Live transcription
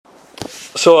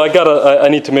So I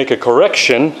need to make a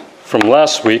correction from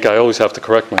last week. I always have to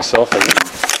correct myself.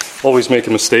 I always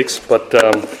making mistakes. But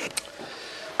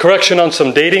correction on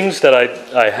some datings that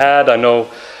I had. I know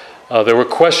there were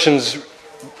questions.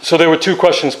 So there were two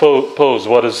questions posed.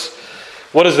 What is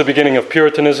the beginning of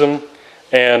Puritanism?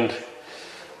 And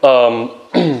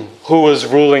who was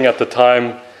ruling at the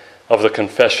time of the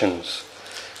Confessions?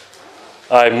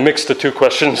 I mixed the two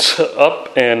questions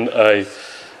up, and I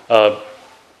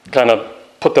kind of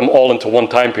put them all into one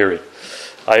time period.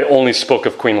 I only spoke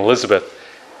of Queen Elizabeth.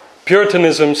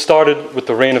 Puritanism started with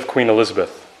the reign of Queen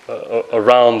Elizabeth,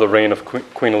 around the reign of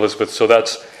Queen Elizabeth. So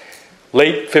that's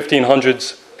late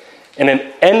 1500s, and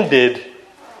it ended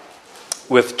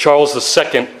with Charles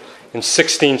II in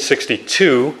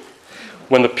 1662,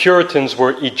 when the Puritans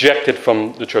were ejected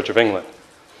from the Church of England.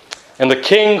 And the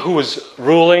king who was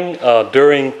ruling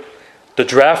during the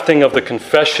drafting of the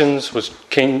Confessions was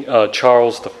King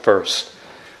Charles I.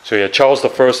 So you had Charles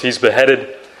I, he's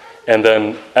beheaded, and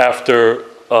then after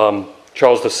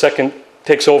Charles II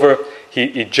takes over, he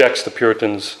ejects the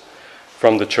Puritans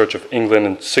from the Church of England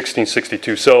in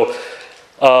 1662. So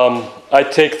I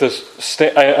take this.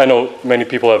 I know many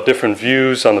people have different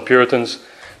views on the Puritans.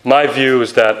 My view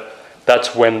is that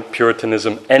that's when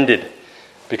Puritanism ended,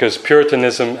 because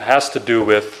Puritanism has to do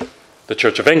with the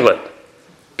Church of England,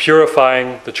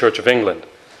 purifying the Church of England.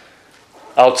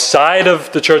 Outside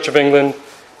of the Church of England,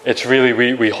 it's really,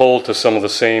 we hold to some of the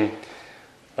same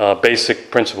basic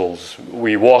principles.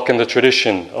 We walk in the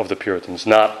tradition of the Puritans.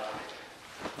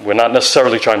 We're not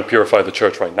necessarily trying to purify the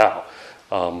church right now,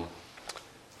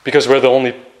 because we're the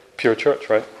only pure church,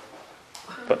 right?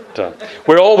 But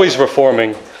we're always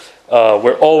reforming.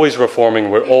 We're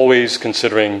always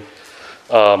considering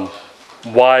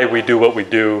why we do what we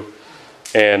do,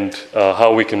 and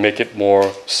how we can make it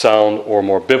more sound or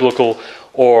more biblical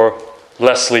or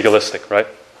less legalistic, right?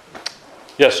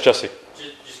 Yes, Jesse?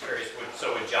 Just curious,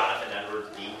 would Jonathan Edwards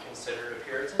be considered a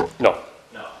Puritan? No.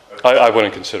 No. Okay. I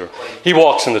wouldn't consider. He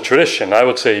walks in the tradition. I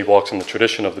would say he walks in the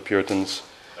tradition of the Puritans.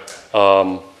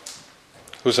 Okay.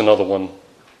 Who's another one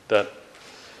that...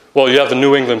 Well, you have the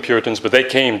New England Puritans, but they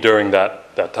came during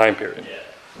that time period. Yeah.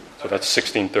 So that's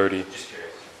 1630. Just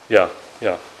curious.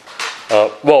 Yeah.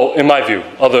 Well, in my view,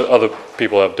 other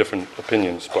people have different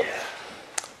opinions, but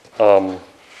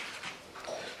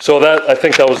so that, I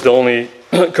think that was the only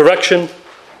correction.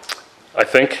 I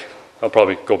think I'll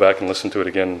probably go back and listen to it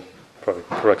again, probably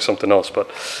correct something else. But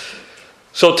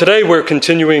so today we're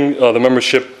continuing the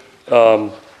membership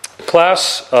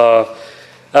class.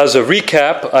 As a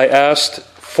recap, I asked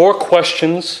 4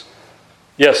 questions.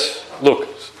 Yes, Luke.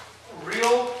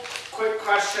 Real quick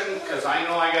question, because I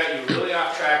know I got you really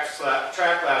off track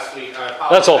last week. I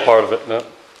apologize. That's all part of it. No?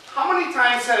 How many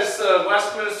times has the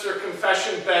Westminster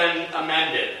Confession been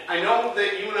amended? I know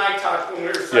that you and I talked when we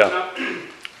were setting up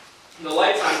the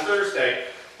lights on Thursday.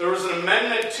 There was an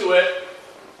amendment to it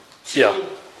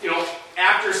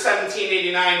after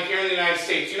 1789 here in the United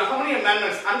States. You know how many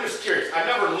amendments? I'm just curious. I've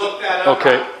never looked that up.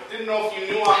 Okay. I didn't know if you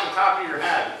knew off the top of your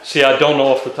head. See, I don't know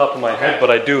off the top of my head,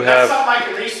 but I do have... That's something I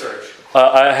can research.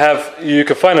 You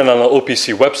can find it on the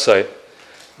OPC website,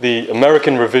 the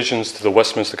American Revisions to the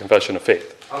Westminster Confession of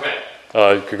Faith. Okay.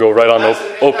 You could go right on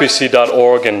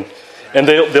opc.org, and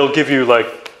they'll give you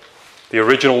like the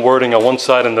original wording on one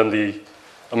side and then the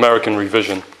American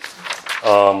revision.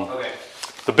 Okay.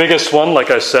 The biggest one,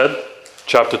 like I said,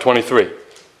 chapter 23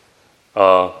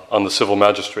 on the civil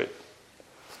magistrate.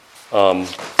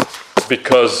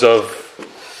 Because of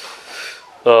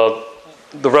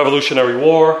the Revolutionary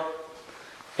War,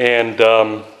 and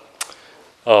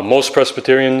most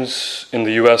Presbyterians in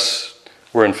the U.S.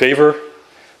 were in favor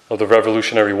of the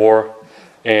Revolutionary War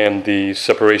and the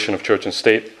separation of church and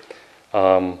state,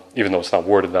 even though it's not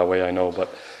worded that way, I know, but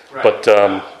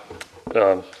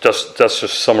that's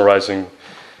just summarizing.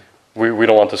 We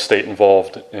don't want the state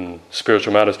involved in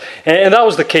spiritual matters, and that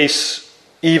was the case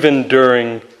even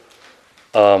during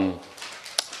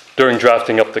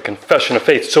drafting up the Confession of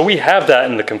Faith. So we have that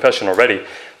in the Confession already,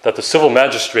 that the civil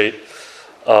magistrate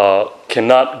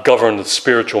cannot govern the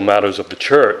spiritual matters of the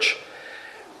church,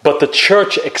 but the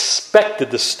church expected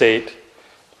the state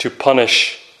to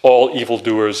punish all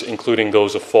evildoers, including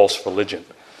those of false religion.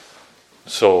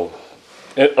 So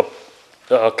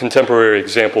a contemporary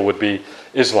example would be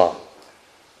Islam.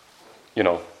 You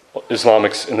know,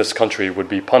 Islamics in this country would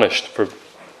be punished for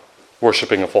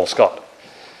worshiping a false god.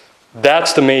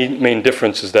 That's the main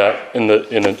difference, is that in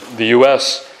the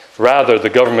U.S., rather, the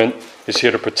government is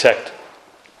here to protect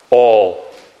all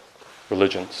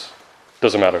religions.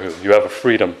 Doesn't matter who. You have a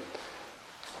freedom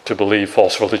to believe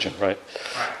false religion, right?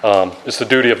 It's the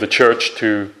duty of the church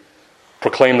to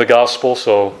proclaim the gospel,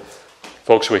 so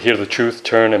folks who hear the truth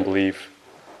turn and believe.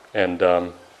 And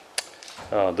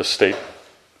the state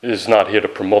is not here to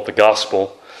promote the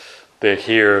gospel. They're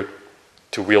here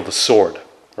to wield the sword,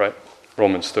 right?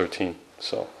 Romans 13.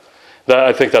 So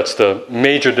I think that's the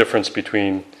major difference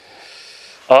between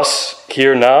us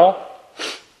here now,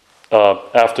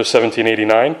 after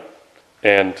 1789,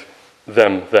 and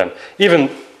them then. Even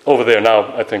over there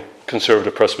now, I think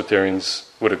conservative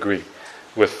Presbyterians would agree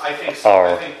with I think so.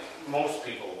 I think most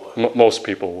people would. most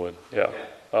people would, yeah.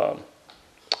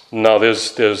 Now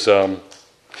there's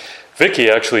Vicky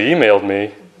actually emailed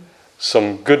me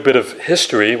some good bit of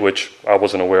history, which I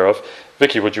wasn't aware of.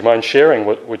 Vicky, would you mind sharing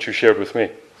what you shared with me?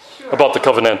 Sure. About the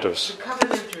Covenanters? The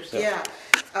Covenanters, yeah.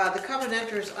 The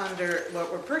Covenanters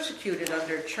were persecuted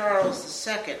under Charles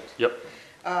II. Yep.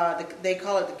 They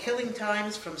call it the Killing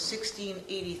Times from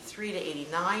 1683 to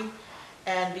 89.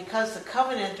 And because the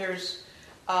Covenanters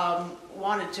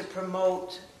wanted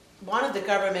the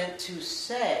government to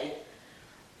say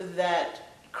that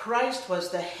Christ was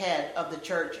the head of the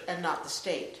church and not the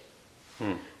state,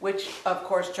 which, of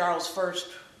course, Charles I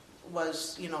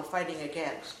was, fighting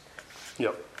against.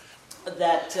 Yep.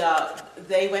 That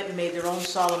they went and made their own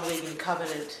solemn league and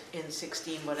covenant in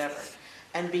 16 whatever.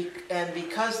 And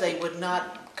because they would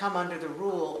not come under the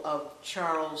rule of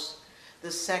Charles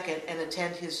II and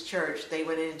attend his church, they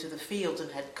went into the fields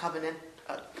and had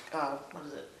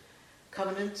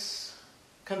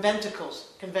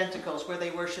conventicles where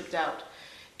they worshipped out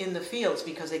in the fields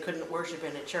because they couldn't worship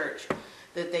in a church,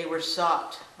 that they were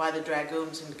sought by the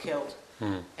dragoons and killed,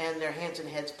 and their hands and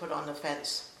heads put on the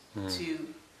fence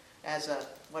as a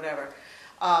whatever.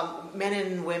 Men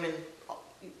and women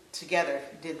together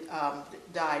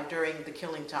died during the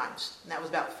Killing Times, and that was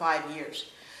about 5 years.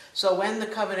 So when the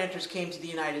Covenanters came to the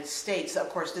United States, of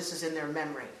course, this is in their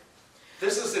memory.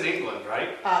 This is in England,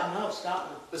 right? No,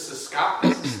 Scotland. This is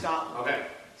Scotland? This is Scotland. Okay.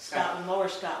 Scotland, Lower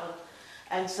Scotland.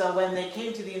 And so when they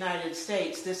came to the United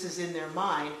States, this is in their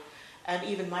mind. And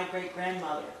even my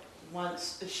great-grandmother,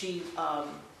 once she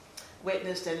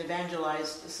witnessed and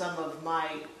evangelized some of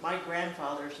my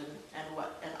grandfathers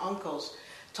and uncles,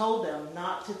 told them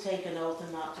not to take an oath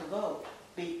and not to vote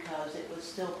because it was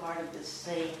still part of this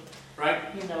same,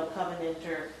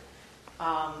 Covenanter.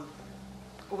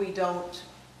 We don't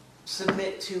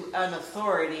submit to an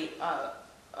authority, a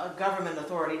government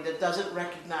authority that doesn't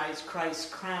recognize Christ's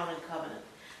crown and covenant.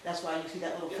 That's why you see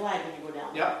that little flag when you go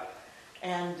down there. Yeah.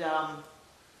 And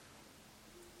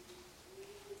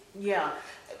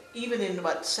even in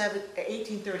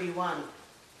 1831,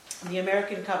 the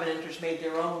American Covenanters made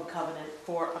their own covenant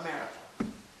for America,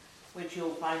 which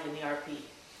you'll find in the RP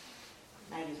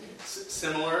magazine.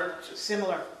 Similar to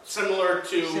Similar.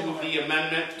 the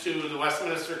amendment to the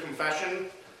Westminster Confession?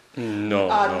 No.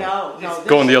 No.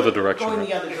 Going the other direction. Going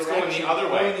the other It's direction. going the other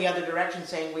way. Going the other direction,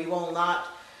 saying we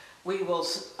will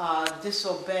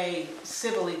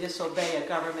civilly disobey a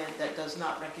government that does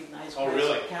not recognize Oh, Christ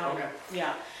really? county. Okay.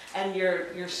 Yeah. And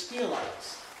your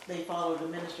Steelites, they followed a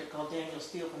minister called Daniel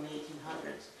Steele from the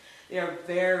 1800s. They are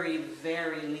very,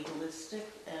 very legalistic,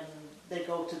 and they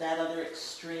go to that other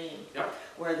extreme,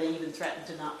 where they even threaten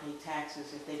to not pay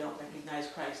taxes if they don't recognize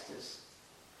Christ as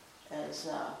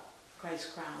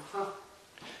Christ's crown. Huh.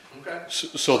 Okay.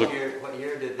 So What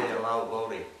year did they allow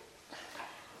voting?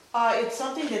 It's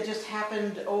something that just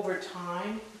happened over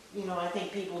time. I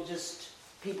think people just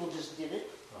did it.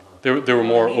 there were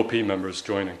more OP members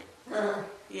joining.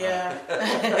 Yeah.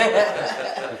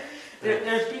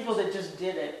 There's people that just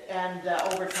did it, and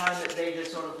over time that they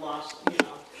just sort of lost,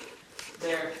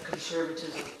 their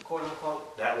conservatism, quote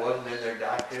unquote. That wasn't in their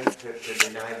doctrine to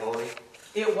deny voting?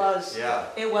 It was. Yeah.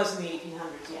 It was in the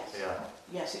 1800s. Yes. Yeah.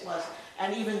 Yes, it was.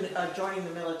 And even joining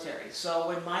the military. So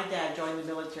when my dad joined the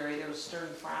military, there was a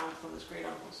stern frown from his great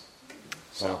uncles.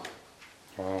 So.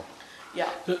 Wow. Yeah.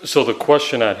 So the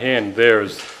question at hand there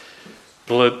is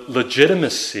the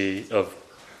legitimacy of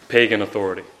pagan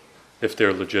authority, if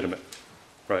they're legitimate,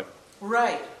 right?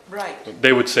 Right.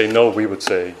 They would say no, we would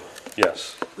say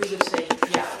yes. We would say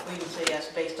yes,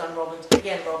 based on Romans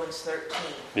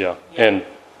 13. Yeah. And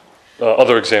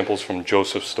other examples from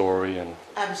Joseph's story and...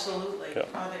 Absolutely.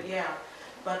 Yeah.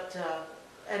 But,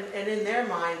 and in their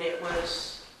mind, it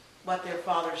was what their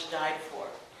fathers died for.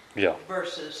 Yeah.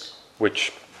 Versus...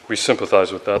 Which we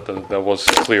sympathize with that. That was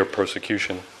clear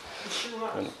persecution. It sure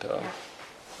was. And,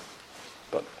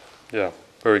 But, yeah,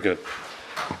 very good.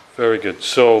 Very good.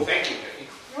 So... Thank you, Vicki.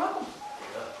 You're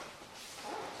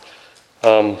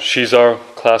welcome. She's our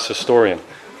class historian.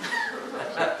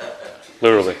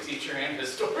 Literally. Teacher and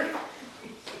historian.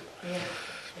 Yeah,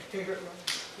 my favorite one.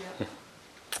 Yeah.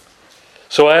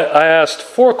 So I asked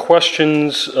 4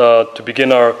 questions to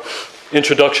begin our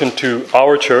introduction to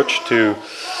our church, to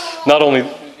not only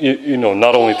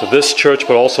to this church,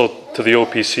 but also to the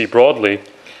OPC broadly.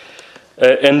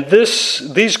 And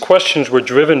these questions were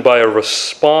driven by a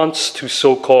response to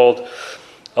so-called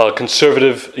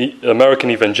conservative American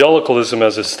evangelicalism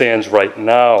as it stands right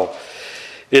now.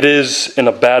 It is in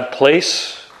a bad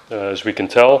place, as we can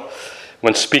tell,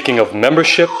 when speaking of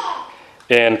membership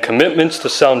and commitments to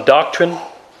sound doctrine.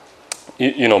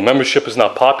 Membership is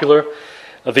not popular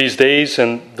these days,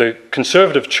 and the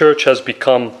conservative church has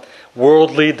become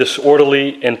worldly,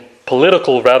 disorderly, and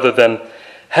political rather than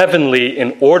heavenly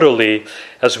and orderly,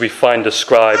 as we find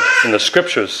described in the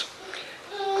scriptures.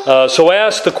 So I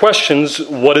asked the questions,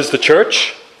 what is the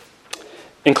church?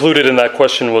 Included in that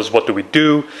question was, what do we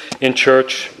do in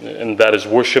church? And that is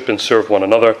worship and serve one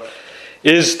another.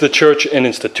 Is the church an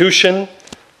institution?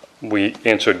 We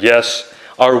answered yes.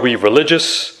 Are we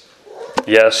religious?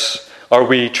 Yes. Are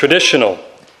we traditional?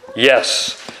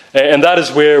 Yes. And that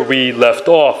is where we left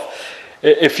off.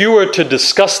 If you were to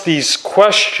discuss these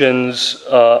questions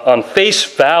on face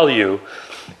value,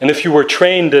 and if you were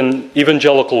trained in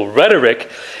evangelical rhetoric,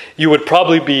 you would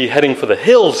probably be heading for the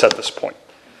hills at this point.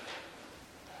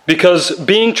 Because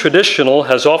being traditional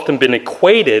has often been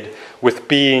equated with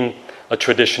being a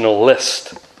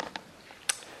traditionalist.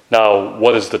 Now,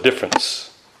 what is the difference?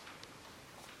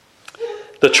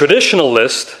 The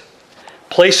traditionalist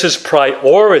places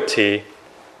priority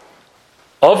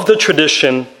of the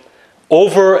tradition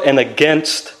over and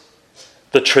against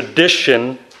the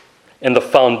tradition and the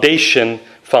foundation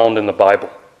found in the Bible,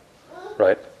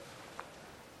 right?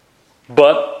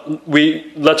 But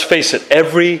let's face it,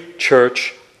 every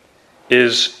church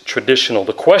is traditional.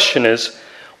 The question is,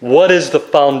 what is the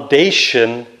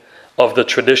foundation of the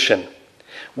tradition?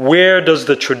 Where does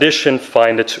the tradition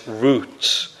find its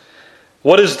roots?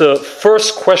 What is the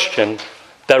first question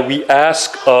that we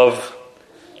ask of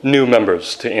new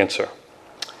members to answer?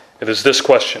 It is this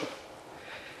question.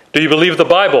 Do you believe the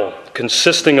Bible,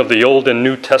 consisting of the Old and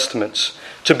New Testaments,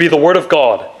 to be the Word of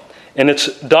God and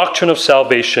its doctrine of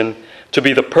salvation to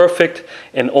be the perfect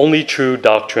and only true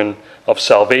doctrine of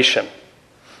salvation?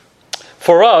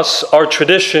 For us, our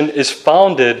tradition is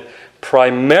founded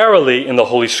primarily in the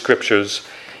Holy Scriptures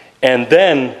and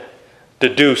then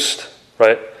deduced,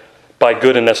 right, by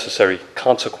good and necessary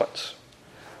consequence.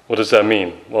 What does that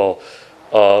mean? Well,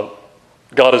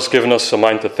 God has given us a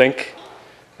mind to think,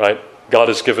 right? God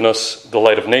has given us the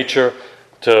light of nature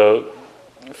to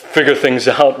figure things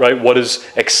out, right? What is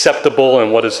acceptable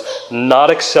and what is not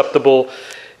acceptable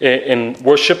in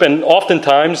worship. And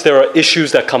oftentimes there are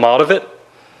issues that come out of it,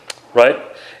 right?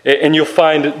 And you'll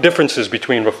find differences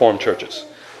between Reformed churches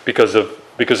because of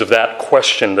that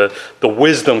question, the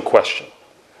wisdom question,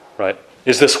 right?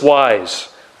 Is this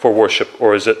wise for worship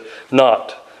or is it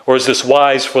not? Or is this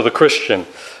wise for the Christian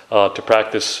to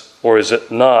practice or is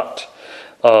it not?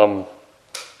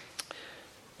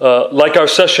 Like our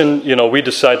session, we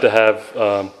decide to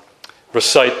have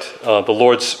recite the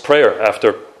Lord's Prayer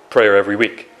after prayer every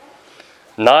week.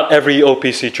 Not every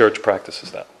OPC church practices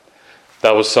that.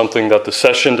 That was something that the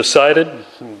session decided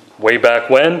way back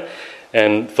when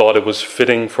and thought it was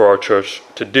fitting for our church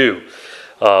to do.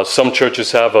 Some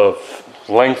churches have a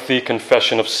lengthy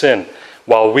confession of sin,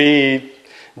 while we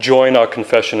join our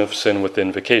confession of sin with the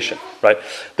invocation, right?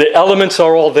 The elements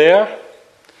are all there,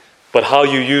 but how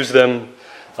you use them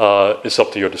is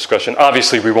up to your discretion.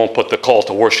 Obviously, we won't put the call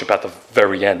to worship at the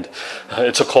very end.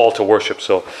 It's a call to worship,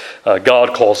 so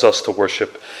God calls us to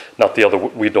worship, not the other.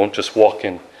 We don't just walk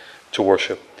in to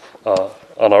worship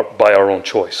by our own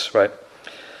choice, right?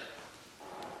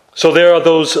 So there are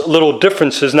those little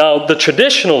differences. Now, the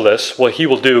traditionalist, what he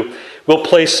will do, will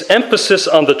place emphasis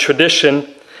on the tradition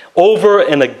over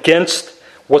and against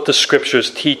what the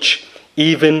scriptures teach,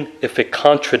 even if it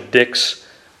contradicts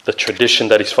the tradition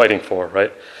that he's fighting for,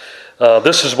 right?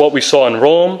 This is what we saw in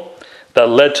Rome that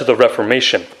led to the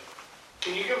Reformation.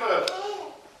 Can you give a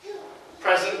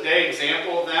present-day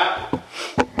example of that?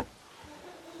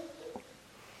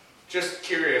 Just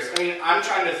curious. I mean,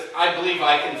 I believe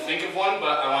I can think of one,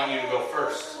 but I want you to go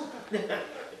first.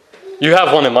 You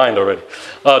have one in mind already.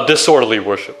 Disorderly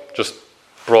worship, just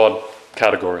broad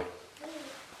category.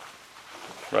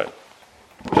 Right.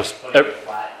 Just Putting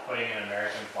an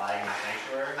American flag in the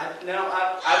sanctuary?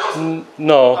 I wasn't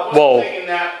thinking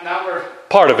that. Now we're...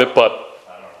 part of it, but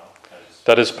I don't know.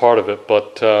 that is part of it.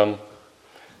 But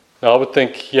I would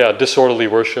think, disorderly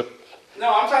worship.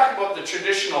 No, I'm talking about the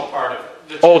traditional part of it.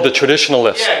 The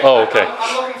traditionalist. Yeah, Oh, okay.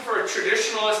 I'm looking for a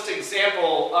traditionalist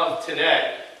example of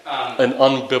today. An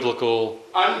unbiblical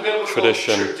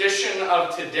tradition. tradition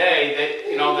of today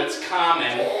that that's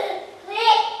common.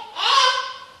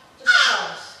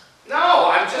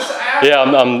 No, I'm just asking. Yeah,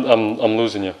 I'm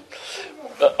losing you.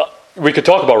 We could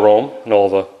talk about Rome and all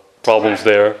the problems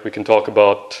there. We can talk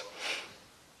about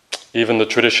even the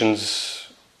traditions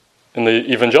in the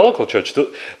evangelical church.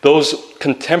 Those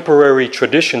contemporary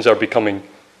traditions are becoming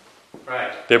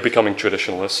they're becoming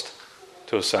traditionalist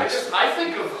to a sense. I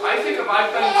think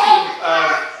I've been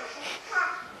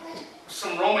to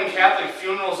some Roman Catholic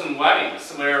funerals and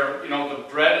weddings where the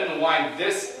bread and the wine.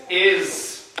 This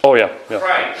is right.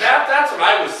 That's what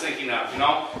I was thinking of.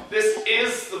 This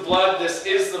is the blood. This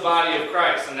is the body of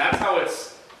Christ, and that's how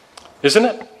it's. Isn't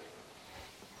it?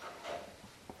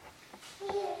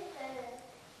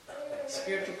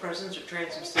 Spiritual presence or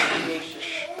transubstantiation?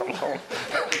 Let's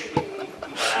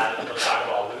talk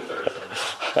about Lutheranism.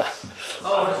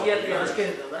 Oh, yeah, let's get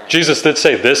into that. Jesus did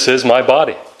say, "This is my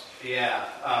body." Yeah.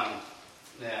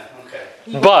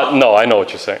 Okay. But no, I know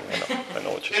what you're saying. I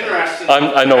know what you're saying. Interesting.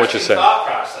 I know what you're saying. Thought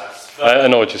process. I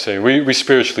know what you're saying. We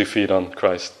spiritually feed on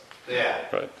Christ, Yeah.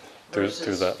 right? Through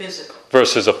that Physical.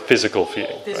 versus a physical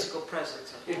feeding. Right? Physical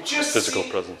presence. It just Physical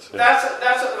presence. Yeah.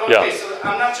 That's okay. Yeah. So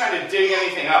I'm not trying to dig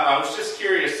anything up. I was just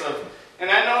curious and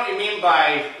I know what you mean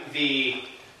by the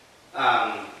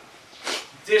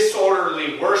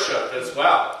disorderly worship as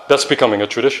well. That's becoming a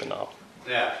tradition now.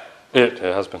 Yeah. It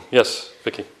has been. Yes,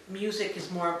 Vicky. Music is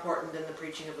more important than the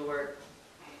preaching of the word.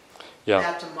 Yeah.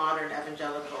 That's a modern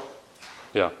evangelical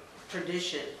Yeah.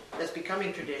 tradition that's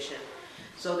becoming tradition.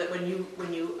 So that when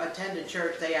you attend a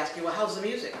church, they ask you, well, how's the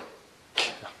music?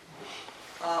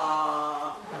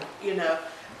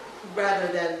 Rather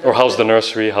than... Or how's the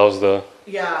nursery? How's the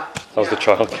How's the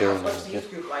child care? What's the youth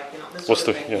group like? This What's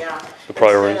sort of the- thing. yeah, the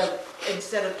priorities.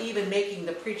 Instead of even making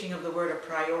the preaching of the word a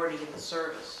priority in the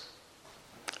service.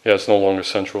 Yeah, it's no longer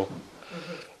central.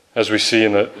 As we see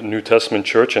in the New Testament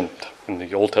church and in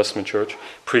the Old Testament church,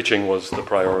 preaching was the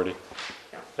priority.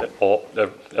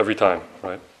 Every time,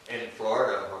 right? In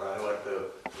Florida, when I went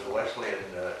to the Wesleyan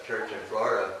church in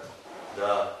Florida,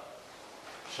 the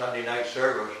Sunday night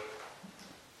service,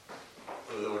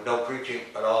 there was no preaching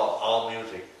at all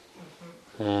music.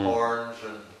 Horns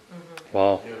and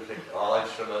Wow. music, all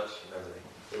instruments and everything.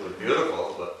 It was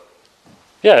beautiful, but...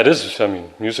 Yeah, it is. I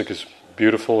mean, music is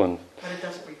beautiful and... But it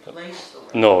doesn't replace the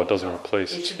word. No, it doesn't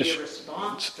replace. It should be a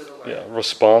response to the word. Yeah,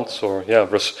 response or...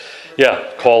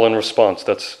 call and response.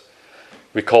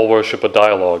 We call worship a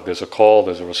dialogue. There's a call,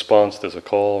 there's a response, there's a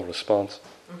call, response.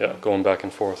 Yeah, going back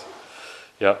and forth.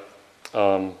 Yeah.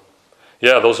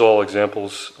 Those are all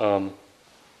examples. And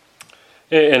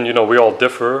we all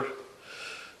differ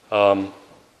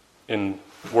in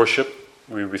worship.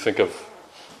 We think of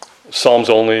psalms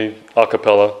only, a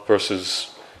cappella,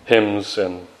 versus hymns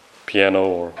and piano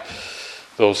or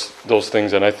those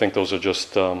things. And I think those are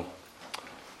just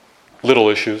little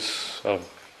issues. I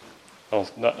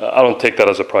don't take that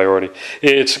as a priority.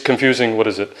 It's confusing, what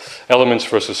is it? Elements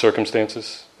versus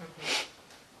circumstances.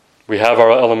 We have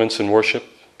our elements in worship.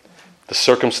 The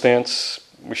circumstance,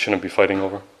 we shouldn't be fighting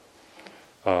over.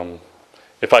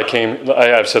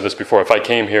 I've said this before, if I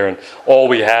came here and all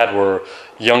we had were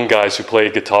young guys who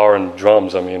played guitar and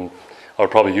drums, I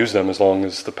would probably use them as long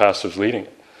as the pastor's leading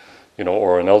it,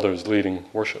 or an elder is leading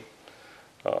worship.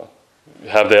 You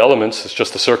have the elements, it's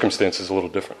just the circumstance is a little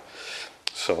different.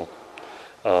 So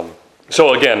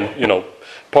again,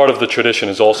 part of the tradition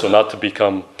is also not to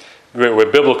become,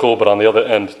 we're biblical, but on the other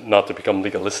end, not to become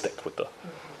legalistic with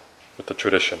the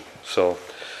tradition. So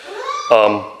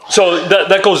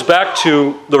that goes back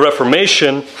to the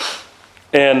Reformation,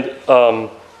 and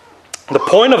the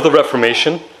point of the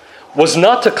Reformation was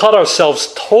not to cut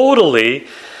ourselves totally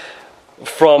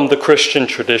from the Christian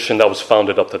tradition that was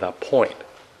founded up to that point.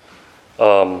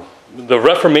 The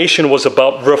Reformation was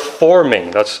about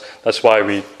reforming. That's why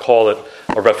we call it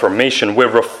a Reformation. We're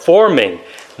reforming,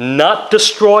 not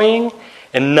destroying,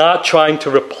 and not trying to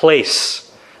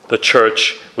replace the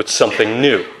church with something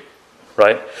new.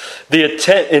 Right? The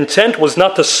intent was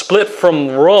not to split from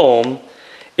Rome.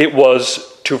 It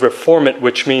was to reform it,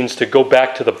 which means to go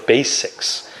back to the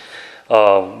basics.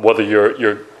 Whether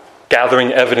you're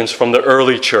gathering evidence from the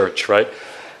early church, right?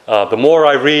 The more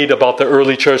I read about the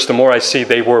early church, the more I see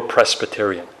they were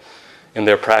Presbyterian in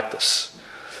their practice.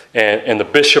 And the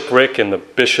bishopric and the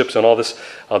bishops and all this,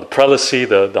 the prelacy,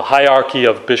 the hierarchy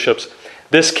of bishops,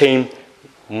 this came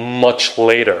much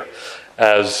later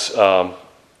as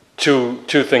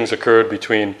two things occurred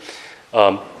between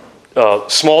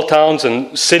small towns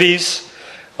and cities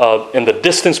and the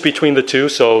distance between the two.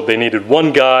 So they needed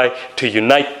one guy to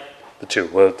unite the two.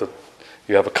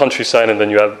 You have a countryside, and then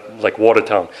you have like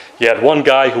Watertown. You had one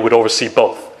guy who would oversee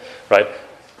both, right?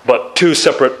 But two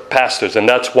separate pastors, and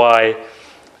that's why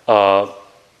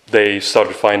they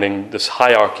started finding this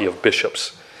hierarchy of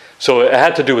bishops. So it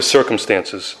had to do with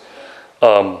circumstances.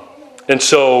 But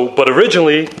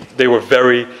originally, they were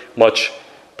very much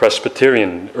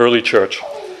Presbyterian, early church.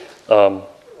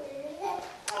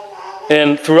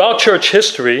 And throughout church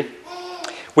history,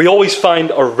 we always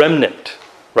find a remnant,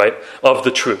 right, of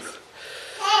the truth.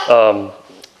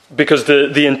 Because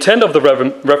the intent of the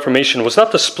Reformation was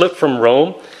not to split from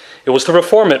Rome, it was to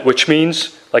reform it, which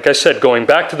means, like I said, going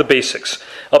back to the basics.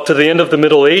 Up to the end of the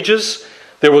Middle Ages,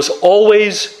 there was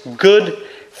always good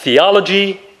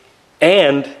theology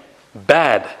and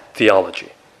bad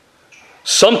theology.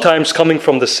 Sometimes coming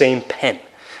from the same pen.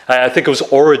 I think it was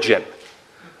Origen,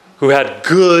 who had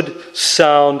good,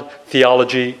 sound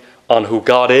theology on who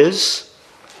God is,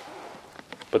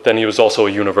 but then he was also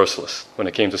a universalist when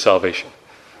it came to salvation.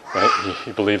 Right?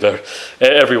 He believed that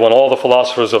everyone, all the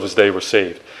philosophers of his day were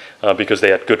saved because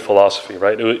they had good philosophy.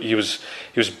 Right? He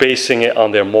was basing it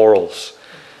on their morals.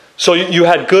 So you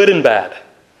had good and bad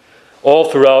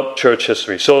all throughout church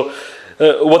history. So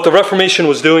what the Reformation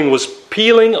was doing was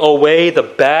peeling away the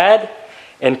bad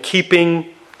and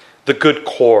keeping the good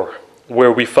core,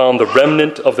 where we found the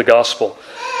remnant of the gospel.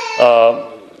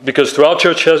 Because throughout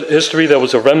church history, there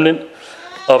was a remnant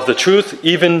of the truth,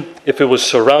 even if it was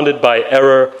surrounded by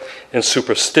error and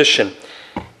superstition.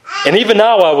 And even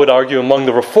now, I would argue, among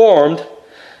the Reformed,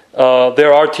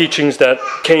 there are teachings that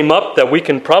came up that we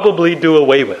can probably do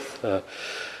away with.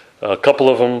 A couple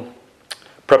of them,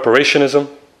 preparationism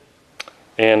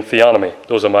and theonomy.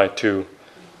 Those are my two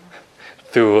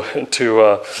to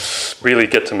really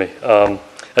get to me.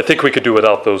 I think we could do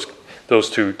without those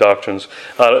two doctrines.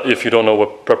 If you don't know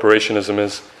what preparationism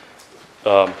is,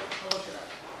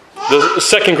 the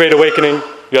Second Great Awakening,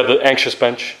 you have the anxious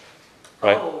bench,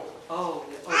 right?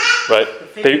 Right.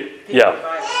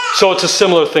 So it's a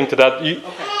similar thing to that.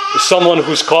 Someone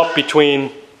who's caught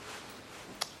between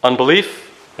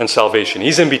unbelief and salvation.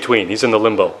 He's in between. He's in the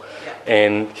limbo,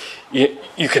 and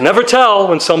you can never tell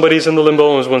when somebody's in the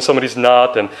limbo and when somebody's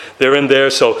not, and they're in there.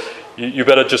 So you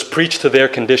better just preach to their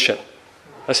condition.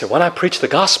 I say, why not preach the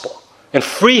gospel and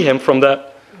free him from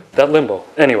that limbo?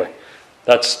 Anyway,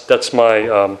 that's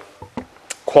my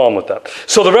qualm with that.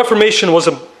 So the Reformation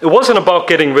wasn't about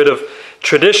getting rid of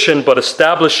tradition, but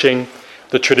establishing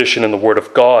the tradition in the Word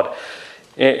of God.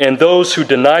 And those who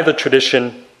deny the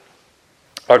tradition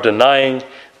are denying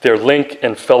their link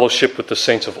and fellowship with the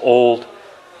saints of old,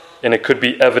 and it could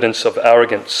be evidence of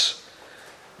arrogance,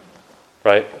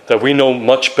 right? That we know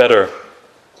much better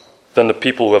than the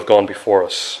people who have gone before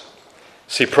us.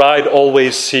 See, pride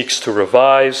always seeks to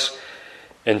revise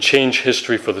and change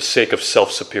history for the sake of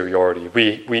self-superiority.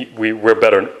 We're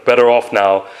better off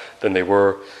now than they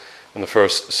were in the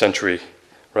first century,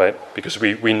 right? Because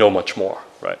we know much more,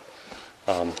 right?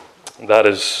 That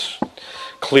is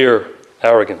clear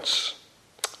arrogance.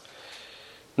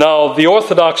 Now, the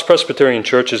Orthodox Presbyterian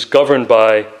Church is governed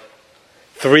by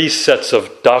 3 sets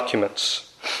of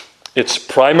documents. It's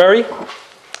primary,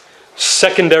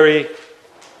 secondary,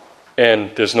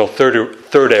 and there's no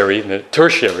tertiary,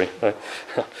 right?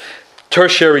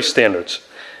 Tertiary standards.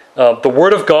 The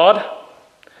Word of God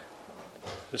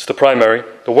is the primary.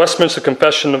 The Westminster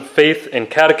Confession of Faith and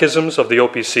Catechisms of the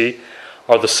OPC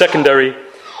are the secondary,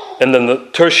 and then the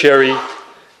tertiary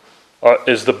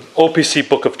is the OPC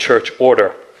Book of Church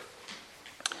Order.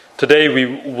 Today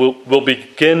we'll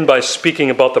begin by speaking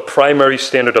about the primary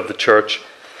standard of the Church,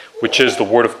 which is the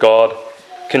Word of God,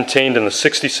 contained in the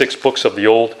 66 books of the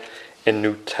Old and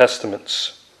New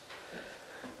Testaments.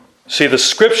 See, the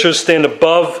Scriptures stand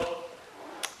above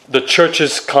the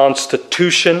Church's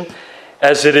constitution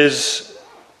as it is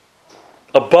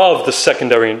above the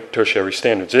secondary and tertiary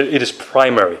standards. It is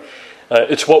primary.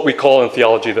 It's what we call in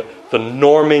theology the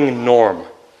norming norm,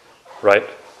 right?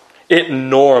 It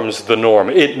norms the norm.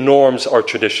 It norms our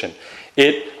tradition.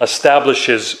 It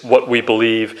establishes what we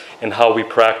believe and how we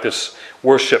practice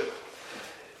worship.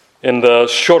 In the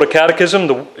Shorter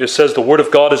Catechism, it says the Word of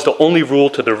God is the only rule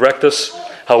to direct us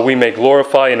how we may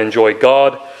glorify and enjoy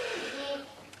God.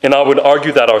 And I would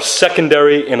argue that our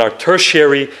secondary and our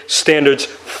tertiary standards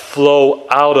flow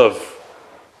out of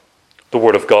the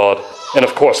Word of God and,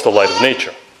 of course, the light of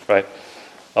nature, right?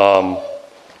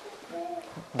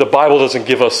 The Bible doesn't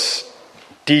give us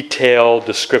detailed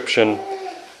description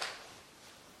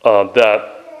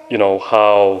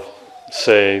how,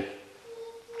 say,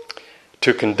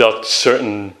 to conduct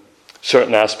certain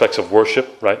aspects of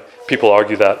worship, right? People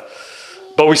argue that.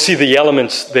 But we see the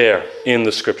elements there in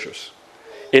the Scriptures.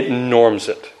 It norms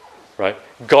it, right?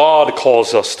 God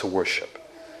calls us to worship.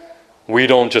 We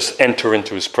don't just enter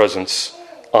into his presence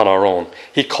on our own.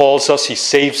 He calls us, he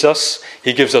saves us,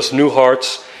 he gives us new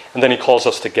hearts, and then he calls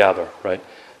us to gather, right?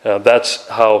 That's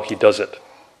how he does it.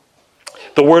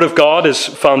 The Word of God is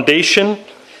the foundation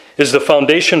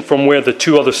from where the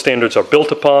two other standards are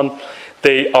built upon.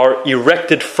 They are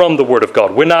erected from the Word of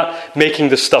God. We're not making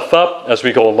this stuff up as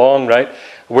we go along, right?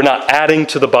 We're not adding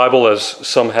to the Bible as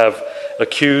some have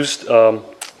accused the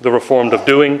Reformed of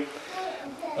doing.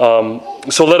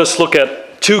 So let us look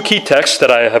at two key texts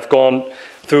that I have gone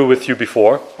through with you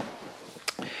before.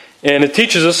 And it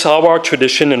teaches us how our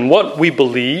tradition and what we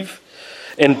believe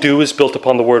and do is built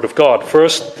upon the Word of God.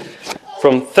 First,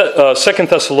 from 2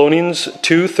 Thessalonians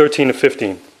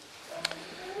 2:13-15.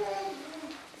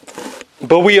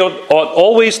 But we ought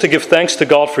always to give thanks to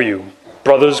God for you,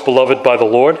 brothers beloved by the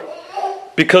Lord,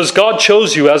 because God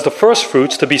chose you as the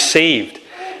firstfruits to be saved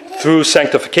through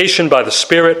sanctification by the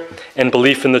Spirit and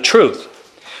belief in the truth.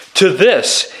 To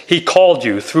this he called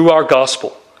you through our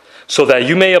gospel, so that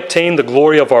you may obtain the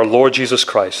glory of our Lord Jesus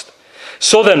Christ.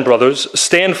 So then, brothers,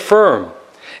 stand firm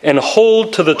and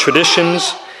hold to the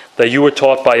traditions that you were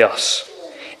taught by us,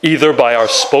 either by our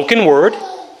spoken word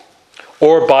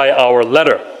or by our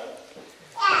letter.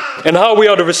 And how we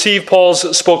are to receive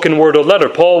Paul's spoken word or letter.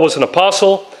 Paul was an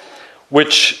apostle,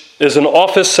 which is an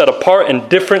office set apart and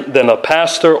different than a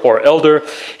pastor or elder.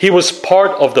 He was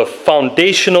part of the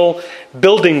foundational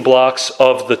building blocks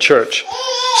of the church.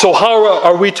 So how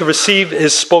are we to receive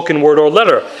his spoken word or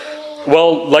letter?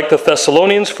 Well, like the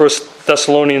Thessalonians, 1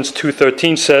 Thessalonians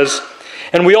 2:13 says,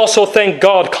 and we also thank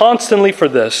God constantly for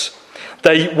this,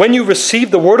 that when you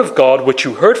received the word of God, which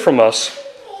you heard from us,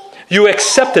 you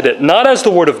accepted it, not as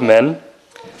the word of men,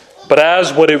 but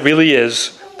as what it really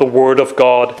is, the word of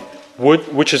God,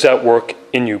 which is at work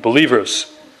in you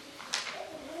believers.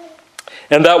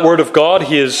 And that word of God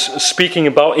he is speaking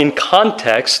about in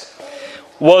context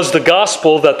was the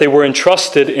gospel that they were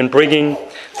entrusted in bringing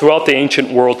throughout the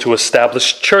ancient world to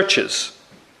establish churches,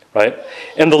 right?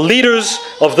 And the leaders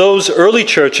of those early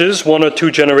churches, 1 or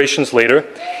 2 generations later,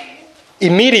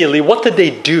 immediately, what did they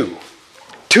do?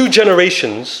 2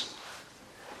 generations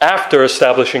after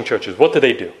establishing churches, what did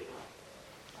they do?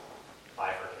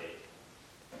 Bifurcate.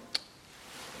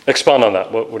 Expound on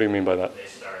that. What do you mean by that? They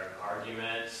started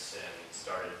arguments and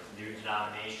started new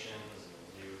denominations,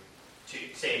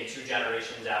 and say 2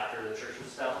 generations after the church was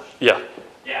established. Yeah.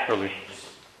 Yeah. Early.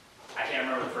 I can't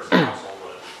remember the first council,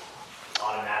 but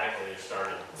automatically it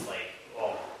started like,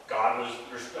 well,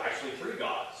 there's actually 3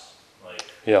 gods. Like,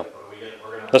 yeah.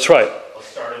 We're gonna. That's right. Let's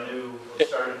start a new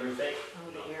faith.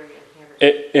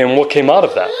 And what came out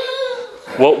of that?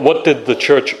 What did the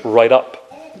church write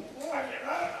up?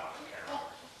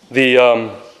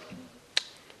 The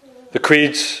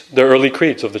creeds, the early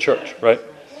creeds of the church, right?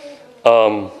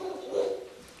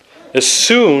 As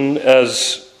soon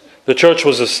as the church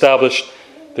was established,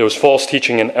 there was false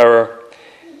teaching and error,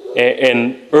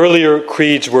 and earlier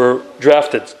creeds were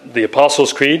drafted. The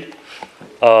Apostles' Creed,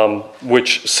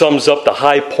 which sums up the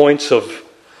high points of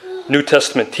New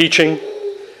Testament teaching.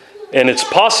 And it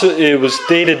was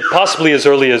dated possibly as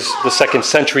early as the 2nd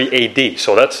century AD.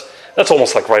 So that's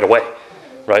almost like right away,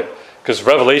 right? Because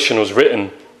Revelation was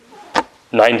written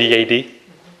 90 AD.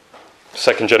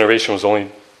 Second generation was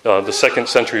only, the 2nd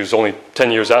century was only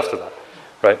 10 years after that,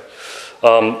 right?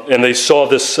 And they saw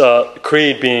this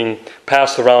creed being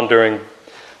passed around during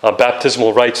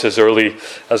baptismal rites as early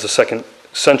as the 2nd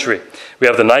century. We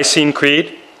have the Nicene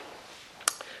Creed,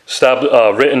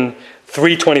 written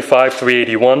 325,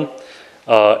 381.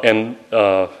 And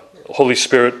Holy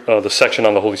Spirit, the section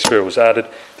on the Holy Spirit was added,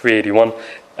 381.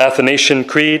 Athanasian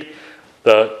Creed,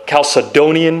 the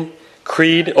Chalcedonian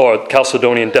Creed, or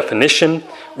Chalcedonian definition,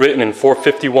 written in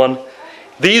 451.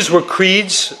 These were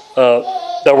creeds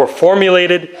that were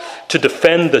formulated to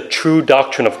defend the true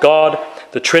doctrine of God,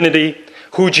 the Trinity,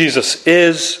 who Jesus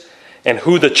is, and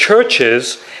who the church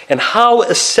is, and how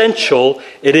essential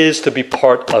it is to be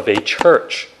part of a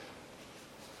church.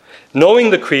 Knowing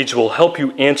the creeds will help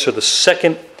you answer the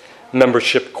second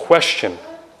membership question.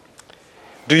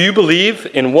 Do you believe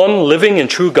in one living and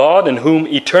true God in whom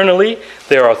eternally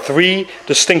there are 3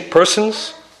 distinct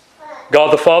persons?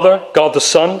 God the Father, God the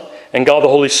Son, and God the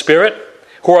Holy Spirit,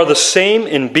 who are the same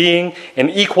in being and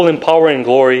equal in power and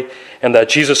glory, and that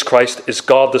Jesus Christ is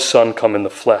God the Son come in the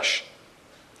flesh.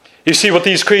 You see what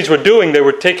these creeds were doing? They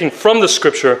were taking from the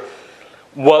Scripture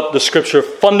what the Scripture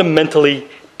fundamentally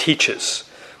teaches.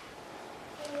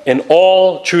 And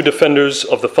all true defenders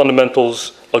of the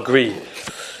fundamentals agree.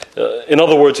 In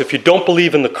other words, if you don't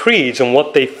believe in the creeds and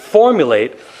what they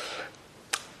formulate,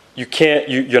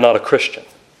 you're not a Christian.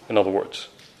 in other words.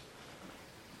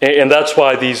 And that's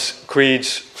why these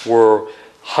creeds were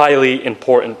highly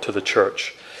important to the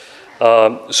church.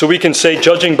 So we can say,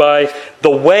 judging by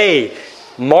the way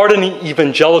modern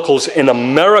evangelicals in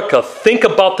America think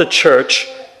about the church,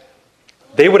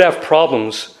 they would have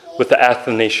problems with the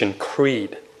Athanasian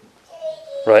Creed.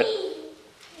 Right?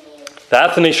 The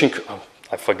Athanasian...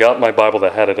 I forgot my Bible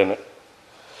that had it in it.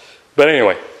 But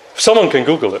anyway, if someone can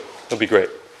Google it, it'll be great.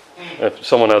 If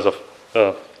someone has a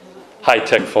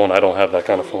high-tech phone, I don't have that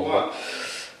kind of phone.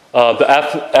 But, the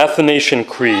Athanasian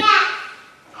Creed.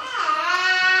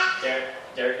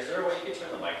 Derek, is there a way you could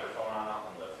turn the microphone on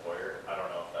the foyer? I don't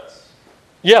know if that's...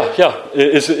 Yeah.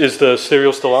 Is the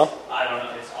stereo still on? I don't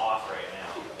know. It's off right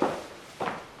now.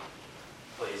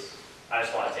 Please. I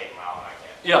just want to take them out and I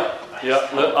can't.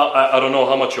 Yeah. I don't know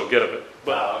how much you'll get of it.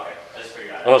 But Okay. I just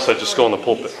figured out. unless I just go in the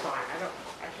pulpit.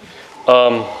 The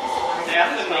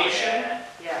Athanasian.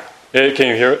 Yeah. Can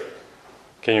you hear it?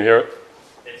 Can you hear it?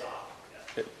 It's off.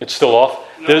 Yeah. It's still off?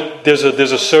 No. There's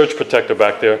a surge protector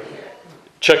back there.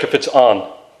 Check if it's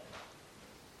on.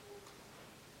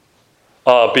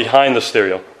 Behind the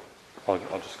stereo. I'll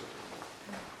just go.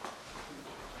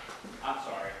 I'm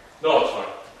sorry. No, it's fine.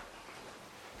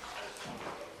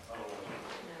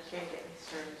 Can't get any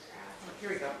service. Here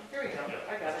we go.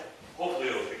 I got it. Hopefully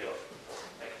it'll pick it up.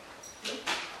 Okay.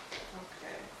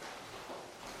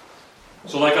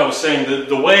 So like I was saying,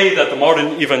 the way that the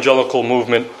modern evangelical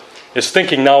movement is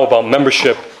thinking now about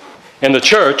membership in the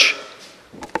church,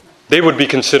 they would be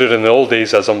considered in the old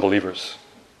days as unbelievers.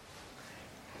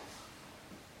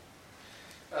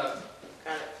 Got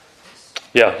it.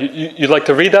 Yeah, you'd like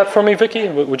to read that for me, Vicky?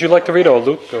 Would you like to read it, or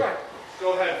Luke? Or- Sure.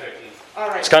 Go ahead, Vicki. All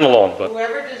right. It's kind of long, but...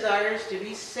 Whoever desires to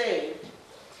be saved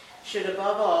should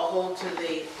above all hold to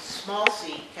the small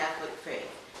c Catholic faith.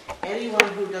 Anyone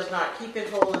who does not keep it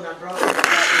whole and unbroken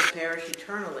will perish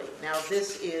eternally. Now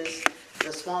this is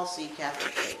the small c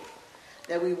Catholic faith.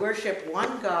 That we worship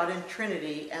one God in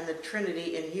Trinity and the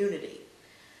Trinity in unity,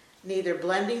 neither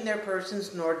blending their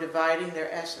persons nor dividing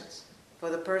their essence. For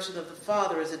the person of the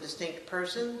Father is a distinct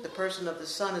person, the person of the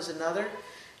Son is another,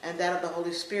 and that of the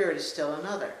Holy Spirit is still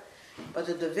another. But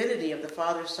the divinity of the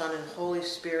Father, Son, and Holy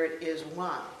Spirit is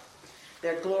one.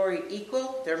 Their glory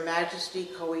equal, their majesty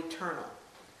co-eternal.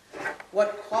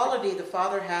 What quality the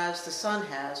Father has, the Son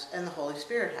has, and the Holy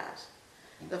Spirit has.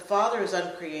 The Father is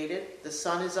uncreated, the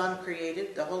Son is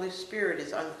uncreated, the Holy Spirit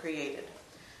is uncreated.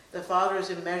 The Father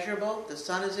is immeasurable, the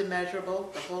Son is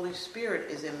immeasurable, the Holy Spirit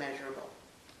is immeasurable.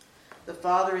 The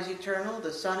Father is eternal,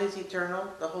 the Son is eternal,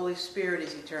 the Holy Spirit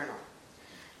is eternal.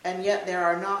 And yet there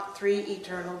are not three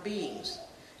eternal beings.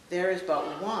 There is but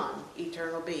one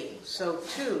eternal being. So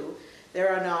too,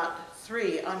 there are not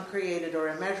three uncreated or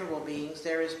immeasurable beings.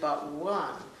 There is but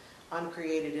one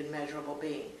uncreated, immeasurable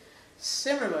being.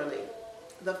 Similarly,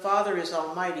 the Father is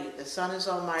almighty, the Son is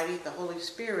almighty, the Holy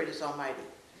Spirit is almighty.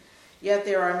 Yet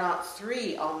there are not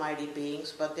three almighty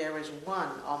beings, but there is one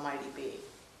almighty being.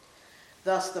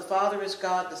 Thus the Father is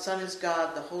God, the Son is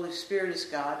God, the Holy Spirit is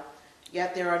God.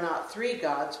 Yet there are not three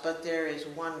gods, but there is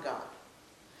one God.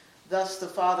 Thus the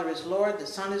Father is Lord, the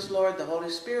Son is Lord, the Holy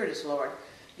Spirit is Lord.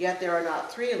 Yet there are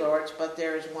not three Lords, but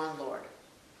there is one Lord.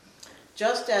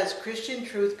 Just as Christian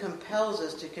truth compels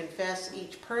us to confess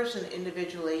each person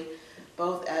individually,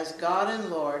 both as God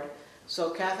and Lord, so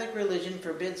Catholic religion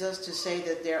forbids us to say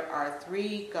that there are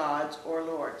three gods or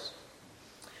lords.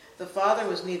 The Father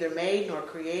was neither made nor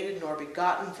created nor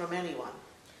begotten from anyone.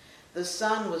 The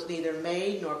Son was neither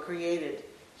made nor created.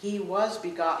 He was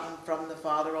begotten from the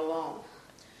Father alone.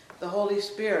 The Holy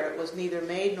Spirit was neither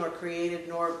made nor created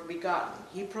nor begotten.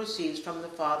 He proceeds from the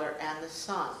Father and the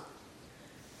Son.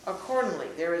 Accordingly,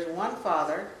 there is one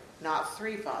Father, not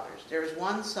three fathers. There is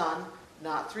one Son,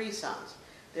 not three sons.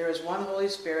 There is one Holy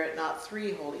Spirit, not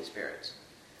three Holy Spirits.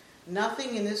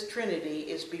 Nothing in this Trinity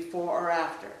is before or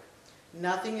after.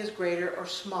 Nothing is greater or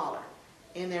smaller.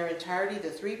 In their entirety, the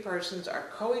three persons are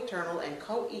co-eternal and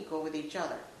co-equal with each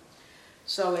other.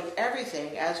 So in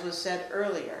everything, as was said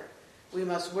earlier, we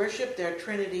must worship their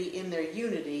Trinity in their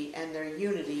unity and their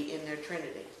unity in their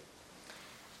Trinity.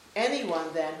 Anyone,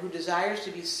 then, who desires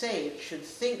to be saved should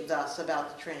think thus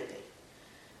about the Trinity.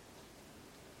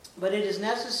 But it is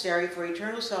necessary for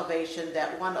eternal salvation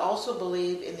that one also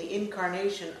believe in the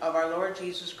incarnation of our Lord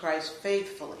Jesus Christ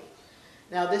faithfully.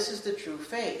 Now this is the true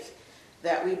faith,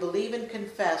 that we believe and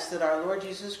confess that our Lord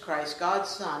Jesus Christ, God's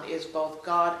Son, is both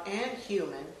God and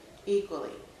human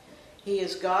equally. He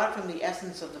is God from the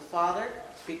essence of the Father,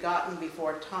 begotten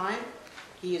before time.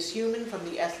 He is human from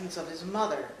the essence of his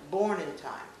mother, born in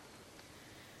time.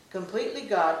 Completely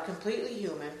God, completely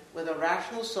human, with a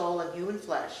rational soul and human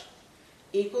flesh,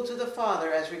 equal to the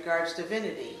Father as regards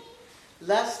divinity,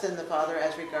 less than the Father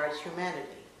as regards humanity.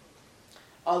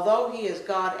 Although he is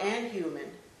God and human,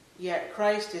 yet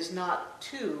Christ is not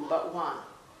two but one.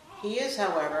 He is,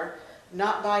 however,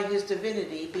 not by his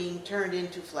divinity being turned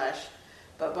into flesh,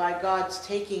 but by God's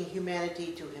taking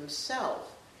humanity to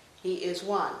himself. He is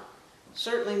one,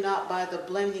 certainly not by the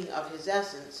blending of his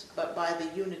essence, but by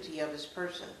the unity of his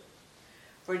person.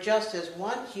 For just as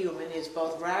one human is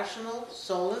both rational,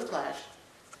 soul and flesh,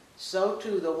 so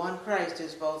too the one Christ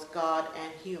is both God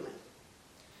and human.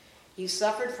 He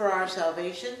suffered for our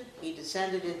salvation, he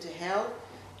descended into hell,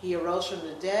 he arose from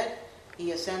the dead,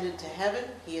 he ascended to heaven,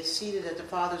 he is seated at the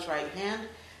Father's right hand,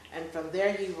 and from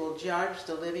there he will judge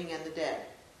the living and the dead.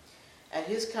 At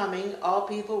his coming, all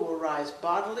people will rise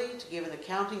bodily to give an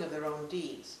accounting of their own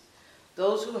deeds.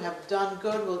 Those who have done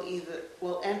good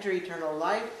will enter eternal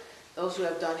life. Those who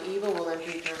have done evil will enter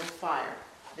eternal fire.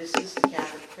 This is the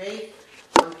Catholic faith.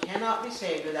 One cannot be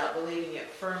saved without believing it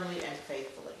firmly and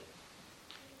faithfully.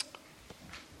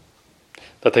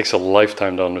 That takes a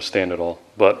lifetime to understand it all,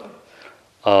 but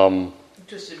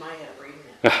just in my head reading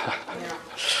it. Yeah.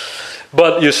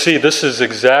 But you see, this is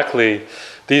exactly,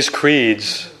 these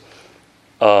creeds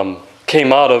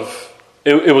came out of,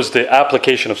 it was the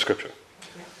application of Scripture.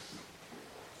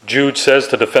 Jude says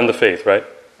to defend the faith, right?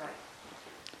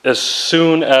 As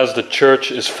soon as the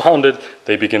church is founded,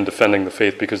 they begin defending the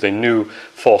faith because they knew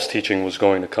false teaching was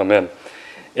going to come in.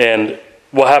 And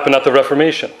what happened at the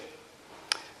Reformation?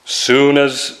 Soon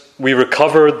as we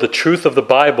recovered the truth of the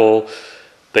Bible,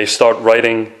 they start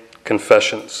writing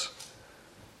confessions.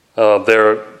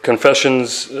 Their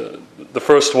confessions, the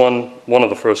first one of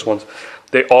the first ones,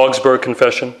 the Augsburg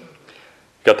Confession,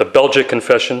 you got the Belgic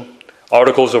Confession,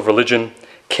 Articles of Religion,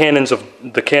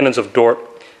 the Canons of Dort,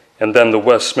 and then the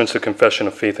Westminster Confession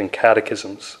of Faith and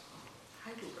Catechisms.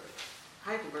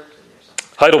 Heidelberg's in there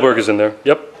somewhere. Heidelberg is in there.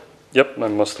 Yep. I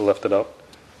must have left it out.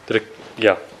 Did it?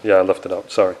 Yeah. I left it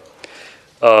out. Sorry.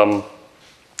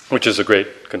 Which is a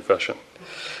great confession.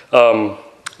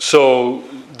 So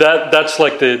that's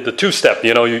like the two-step.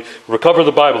 You know, you recover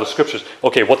the Bible, the Scriptures.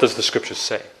 Okay, what does the Scriptures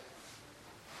say?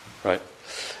 Right.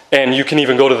 And you can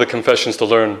even go to the confessions to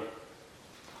learn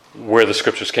where the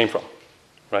Scriptures came from.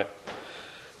 Right.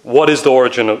 What is the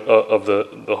origin of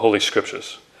the Holy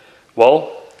Scriptures?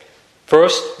 Well,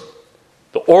 first,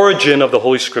 the origin of the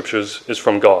Holy Scriptures is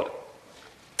from God.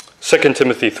 2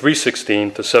 Timothy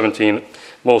 3:16 to 17,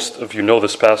 most of you know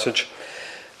this passage.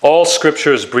 All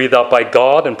Scripture is breathed out by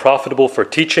God and profitable for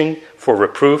teaching, for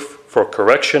reproof, for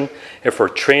correction, and for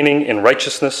training in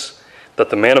righteousness, that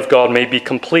the man of God may be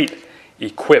complete,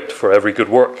 equipped for every good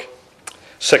work.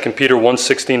 2 Peter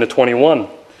 1:16 to 21.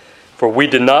 For we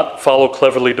did not follow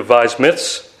cleverly devised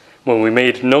myths when we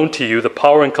made known to you the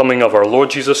power and coming of our Lord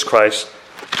Jesus Christ,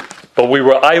 but we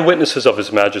were eyewitnesses of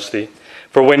his majesty.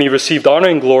 For when he received honor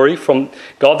and glory from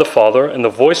God the Father, and the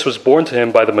voice was borne to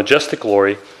him by the majestic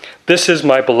glory, "This is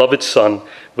my beloved Son,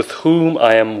 with whom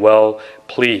I am well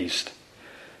pleased."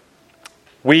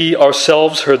 We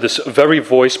ourselves heard this very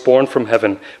voice borne from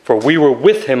heaven, for we were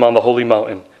with him on the holy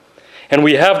mountain. And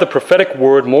we have the prophetic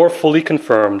word more fully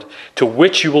confirmed, to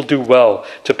which you will do well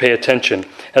to pay attention,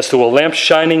 as to a lamp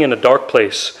shining in a dark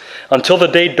place, until the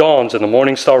day dawns and the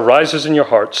morning star rises in your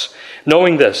hearts,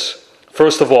 knowing this,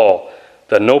 first of all,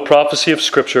 that no prophecy of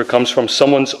Scripture comes from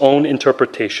someone's own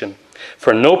interpretation.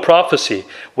 For no prophecy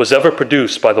was ever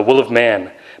produced by the will of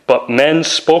man, but men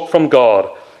spoke from God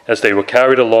as they were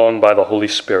carried along by the Holy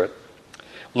Spirit.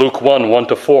 Luke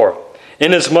 1:1-4.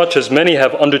 Inasmuch as many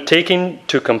have undertaken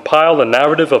to compile the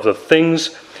narrative of the things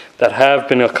that have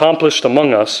been accomplished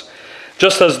among us,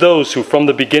 just as those who from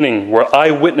the beginning were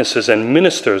eyewitnesses and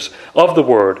ministers of the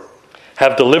word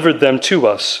have delivered them to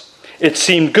us, it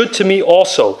seemed good to me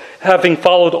also, having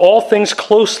followed all things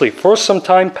closely for some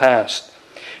time past,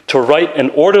 to write an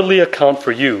orderly account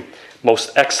for you, most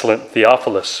excellent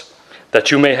Theophilus, that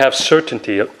you may have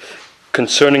certainty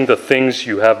concerning the things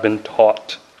you have been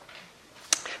taught.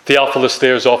 Theophilus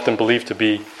there is often believed to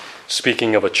be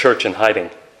speaking of a church in hiding,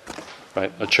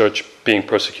 right? A church being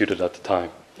persecuted at the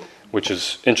time, which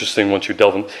is interesting once you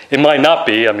delve in. It might not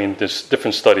be. I mean, there's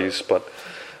different studies, but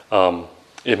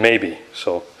it may be.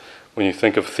 So when you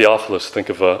think of Theophilus, think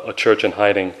of a church in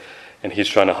hiding, and he's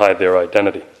trying to hide their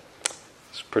identity.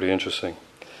 It's pretty interesting.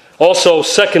 Also,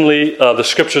 secondly, the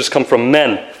Scriptures come from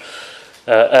men.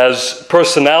 As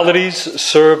personalities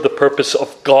serve the purpose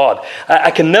of God.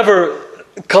 I can never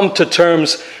come to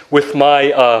terms with my,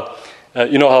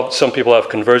 you know how some people have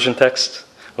conversion texts,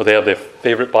 or they have their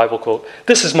favorite Bible quote?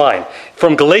 This is mine,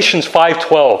 from Galatians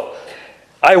 5:12.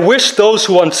 I wish those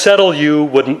who unsettle you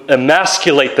would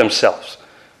emasculate themselves.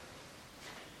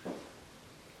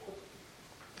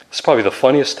 It's probably the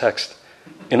funniest text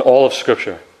in all of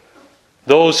Scripture.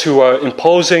 Those who are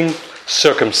imposing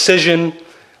circumcision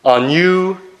on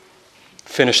you,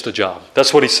 finish the job.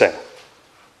 That's what he's saying.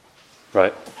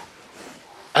 Right?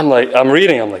 I'm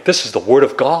reading, this is the Word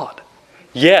of God.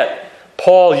 Yet,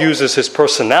 Paul uses his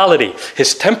personality,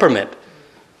 his temperament,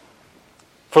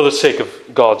 for the sake of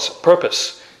God's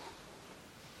purpose.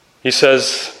 He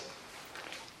says,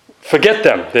 forget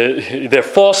them. They're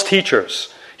false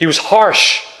teachers. He was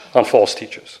harsh on false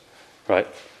teachers. Right?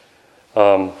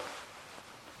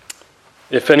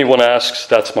 If anyone asks,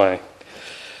 that's my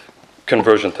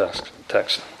conversion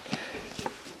text.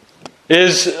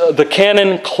 Is the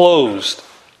canon closed?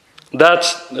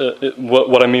 That's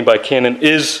what I mean by canon.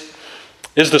 Is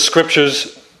the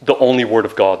Scriptures the only Word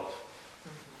of God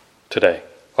today?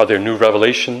 Are there new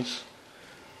revelations?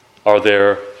 Are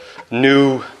there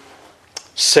new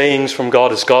sayings from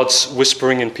God? Is God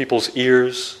whispering in people's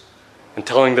ears and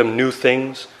telling them new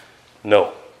things?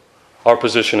 No. Our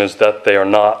position is that they are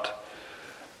not.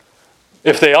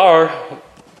 If they are,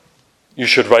 you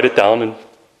should write it down and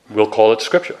we'll call it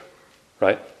Scripture,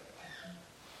 right?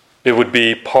 It would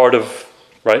be part of,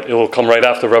 right? It will come right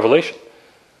after Revelation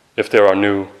if there are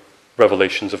new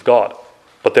revelations of God.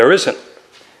 But there isn't.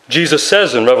 Jesus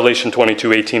says in Revelation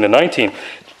 22:18 and 19,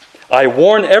 I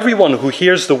warn everyone who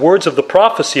hears the words of the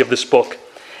prophecy of this book.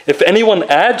 If anyone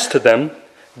adds to them,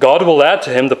 God will add to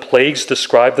him the plagues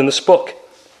described in this book.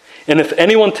 And if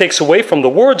anyone takes away from the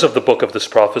words of the book of this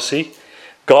prophecy,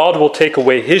 God will take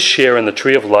away his share in the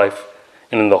tree of life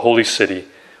and in the holy city,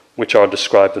 which are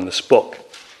described in this book.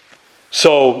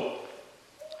 So,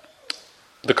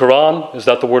 the Quran, is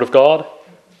that the Word of God?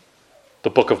 The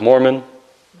Book of Mormon?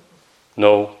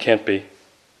 No, can't be.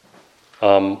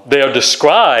 They are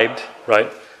described,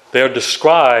 right? They are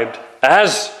described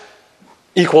as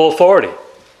equal authority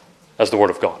as the Word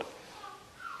of God.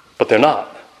 But they're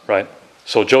not, right?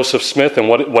 So Joseph Smith and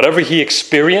whatever he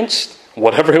experienced,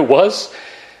 whatever it was,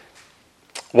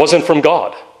 wasn't from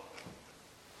God.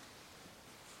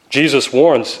 Jesus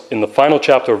warns in the final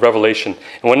chapter of Revelation,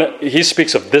 and when he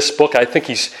speaks of this book, I think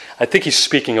he's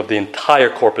speaking of the entire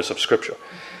corpus of Scripture,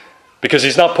 because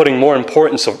he's not putting more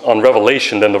importance on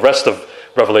Revelation than the rest of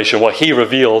Revelation, what he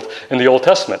revealed in the Old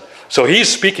Testament. So he's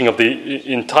speaking of the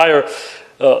entire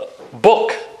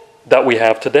book that we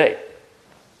have today.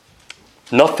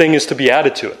 Nothing is to be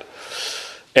added to it.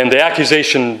 And the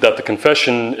accusation that the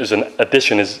confession is an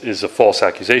addition is a false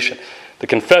accusation. The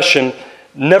confession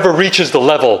never reaches the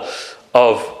level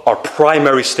of our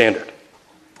primary standard,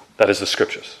 that is the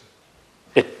Scriptures.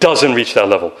 It doesn't reach that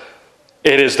level.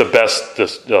 It is the best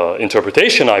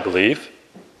interpretation, I believe,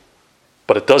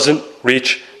 but it doesn't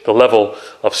reach the level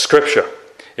of Scripture.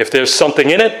 If there's something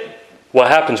in it, what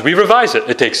happens? We revise it.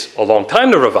 It takes a long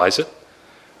time to revise it,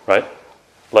 right?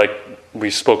 Like we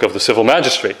spoke of the civil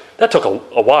magistrate. That took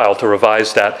a while to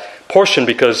revise that portion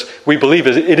because we believe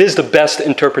it is the best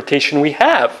interpretation we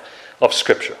have of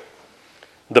Scripture.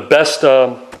 The best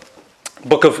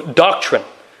book of doctrine,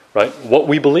 right? What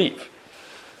we believe.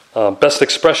 Best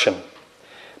expression.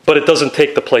 But it doesn't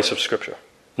take the place of Scripture.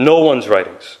 No one's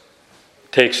writings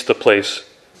takes the place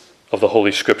of the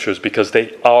Holy Scriptures because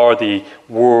they are the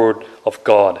Word of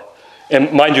God.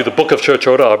 And mind you, the Book of Church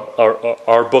Order,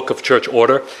 our Book of Church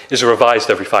Order, is revised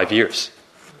every 5 years.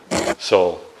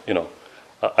 So,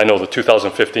 I know the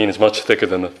 2015 is much thicker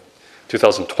than the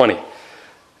 2020.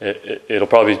 It'll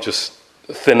probably just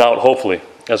thin out, hopefully,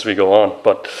 as we go on.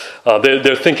 But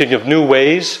they're thinking of new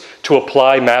ways to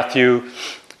apply Matthew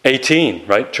 18,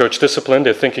 right? Church discipline.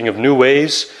 They're thinking of new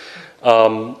ways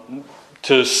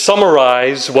to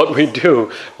summarize what we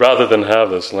do rather than have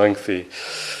this lengthy,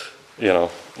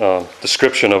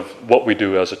 description of what we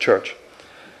do as a church.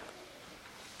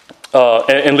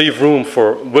 And leave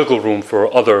wiggle room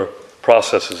for other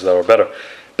processes that are better.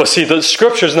 But see, the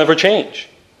Scriptures never change,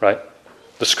 right?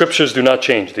 The Scriptures do not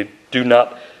change. They do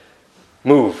not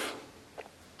move.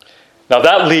 Now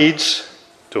that leads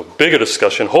to a bigger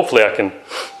discussion. Hopefully I can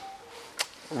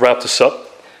wrap this up.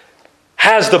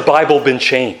 Has the Bible been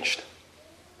changed?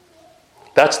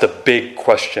 That's the big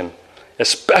question,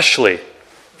 especially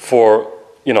for,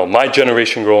 my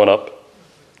generation growing up.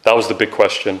 That was the big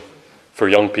question for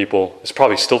young people. It's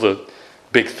probably still the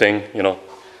big thing,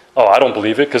 Oh, I don't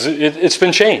believe it because it's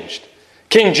been changed.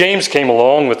 King James came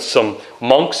along with some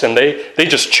monks and they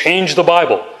just changed the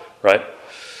Bible, right?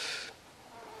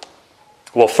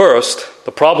 Well, first,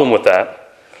 the problem with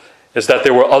that is that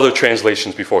there were other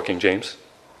translations before King James.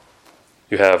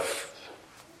 You have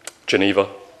Geneva,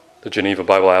 the Geneva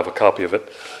Bible. I have a copy of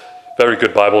it. Very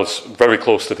good Bible. It's very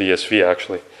close to the ESV,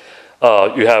 actually.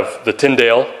 You have the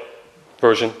Tyndale,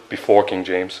 version before King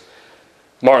James.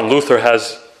 Martin Luther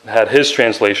has had his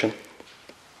translation.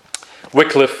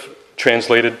 Wycliffe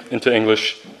translated into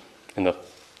English in the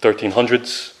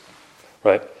 1300s,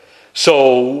 right?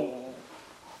 So,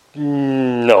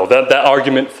 no, that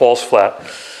argument falls flat.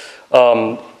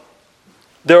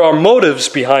 There are motives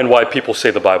behind why people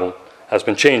say the Bible has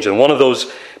been changed. And one of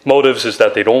those motives is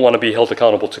that they don't want to be held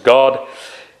accountable to God.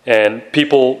 And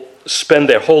people spend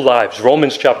their whole lives,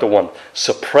 Romans chapter 1,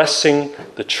 suppressing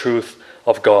the truth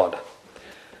of God.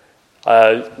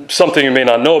 Something you may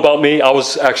not know about me, I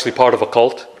was actually part of a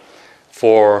cult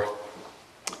for,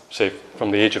 say, from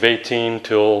the age of 18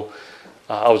 till,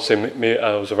 I would say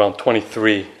I was around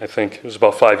 23, I think. It was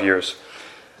about 5 years.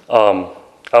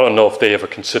 I don't know if they ever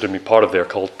considered me part of their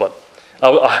cult, but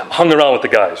I hung around with the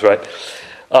guys, right?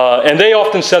 And they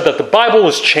often said that the Bible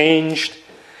was changed,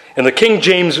 and the King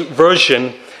James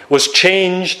Version was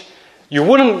changed. You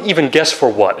wouldn't even guess for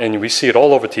what, and we see it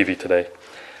all over TV today.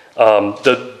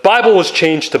 The Bible was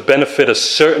changed to benefit a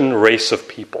certain race of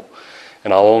people,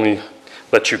 and I'll only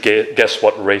let you guess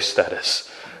what race that is,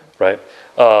 right?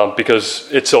 Because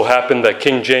it so happened that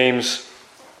King James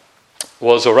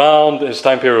was around, his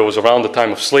time period was around the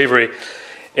time of slavery,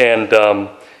 and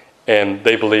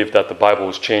they believed that the Bible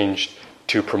was changed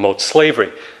to promote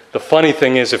slavery. The funny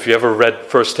thing is, if you ever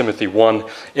read 1 Timothy 1,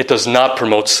 it does not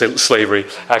promote slavery.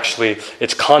 Actually,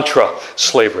 it's contra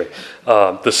slavery,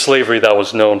 the slavery that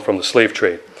was known from the slave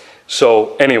trade.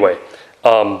 So anyway,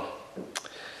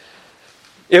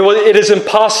 it is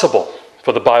impossible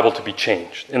for the Bible to be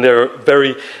changed, and there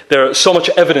are so much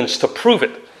evidence to prove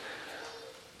it.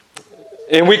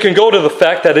 And we can go to the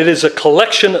fact that it is a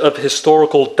collection of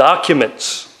historical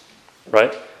documents,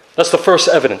 right? That's the first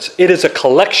evidence. It is a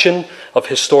collection of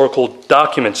historical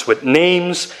documents with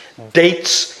names,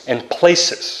 dates, and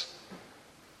places.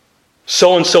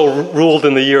 So-and-so ruled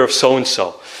in the year of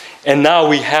so-and-so. And now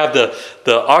we have the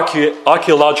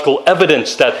archaeological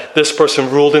evidence that this person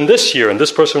ruled in this year and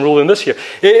this person ruled in this year.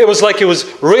 It was like it was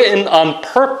written on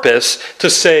purpose to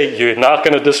say, you're not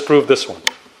going to disprove this one.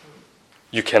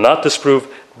 You cannot disprove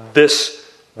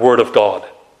this word of God.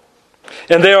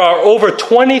 And there are over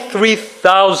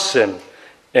 23,000,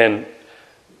 and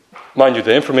mind you,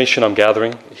 the information I'm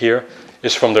gathering here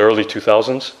is from the early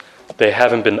 2000s. They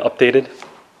haven't been updated.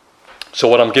 So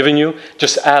what I'm giving you,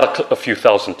 just add a few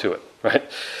thousand to it, right?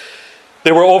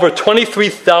 There were over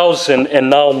 23,000 and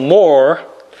now more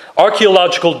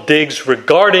archaeological digs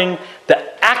regarding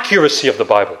the accuracy of the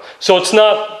Bible. So it's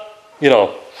not,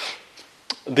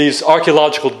 these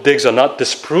archaeological digs are not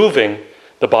disproving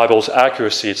the Bible's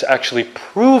accuracy. It's actually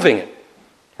proving it,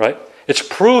 right? It's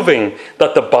proving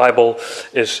that the Bible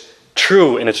is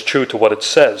true, and it's true to what it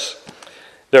says.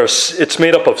 It's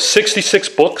made up of 66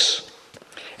 books,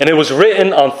 and it was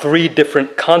written on 3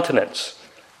 different continents: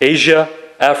 Asia,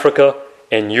 Africa,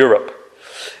 and Europe.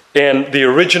 And the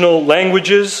original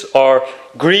languages are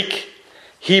Greek,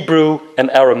 Hebrew, and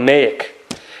Aramaic.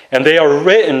 And they are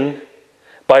written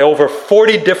by over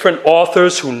 40 different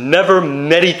authors who never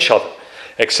met each other,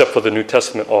 except for the New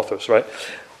Testament authors, right?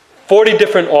 40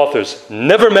 different authors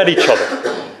never met each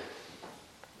other.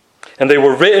 And they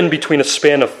were written between a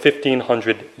span of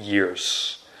 1,500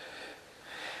 years.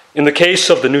 In the case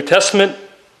of the New Testament,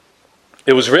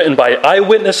 it was written by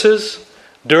eyewitnesses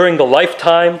during the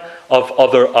lifetime of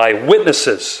other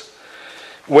eyewitnesses.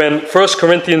 When 1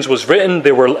 Corinthians was written,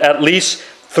 there were at least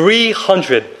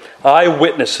 300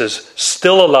 eyewitnesses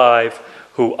still alive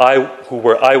who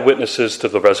were eyewitnesses to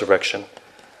the resurrection.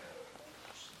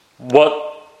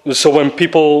 So when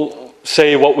people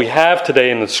say what we have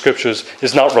today in the scriptures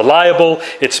is not reliable,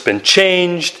 it's been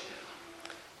changed,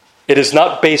 it is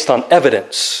not based on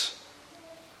evidence.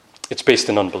 It's based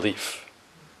in unbelief.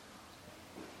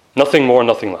 Nothing more,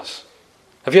 nothing less.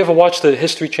 Have you ever watched the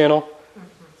History Channel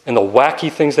and the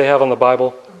wacky things they have on the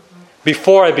Bible?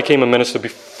 Before I became a minister,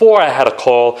 before I had a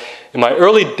call, in my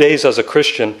early days as a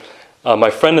Christian, my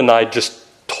friend and I just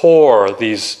tore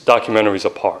these documentaries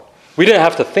apart. We didn't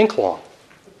have to think long.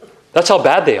 That's how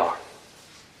bad they are.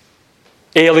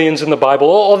 Aliens in the Bible,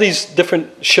 all these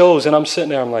different shows, and I'm sitting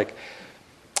there, I'm like,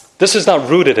 this is not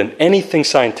rooted in anything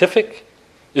scientific.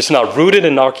 It's not rooted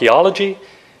in archaeology.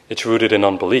 It's rooted in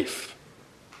unbelief.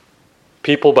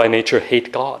 People by nature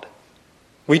hate God.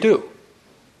 We do.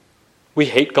 We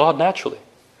hate God naturally.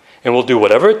 And we'll do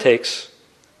whatever it takes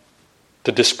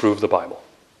to disprove the Bible.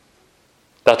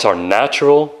 That's our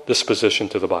natural disposition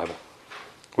to the Bible.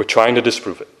 We're trying to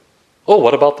disprove it. Oh,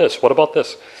 what about this? What about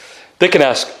this? They can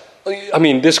ask,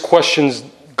 there's questions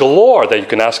galore that you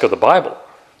can ask of the Bible.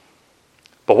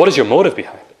 But what is your motive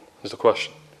behind it, is the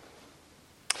question.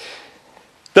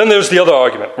 Then there's the other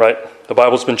argument, right? The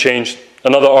Bible's been changed.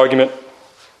 Another argument,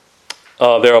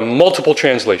 there are multiple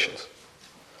translations.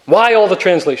 Why all the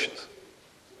translations?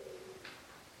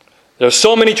 There are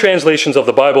so many translations of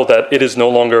the Bible that it is no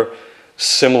longer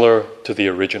similar to the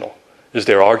original, is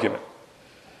their argument.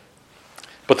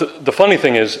 But the funny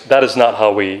thing is, that is not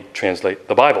how we translate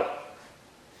the Bible.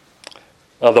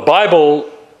 The Bible,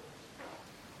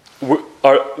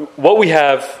 what we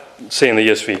have, say in the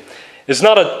ESV, is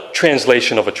not a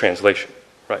translation of a translation,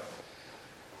 right?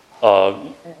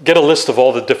 Get a list of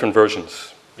all the different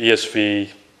versions. ESV,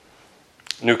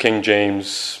 New King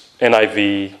James,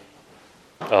 NIV,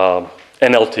 NLT.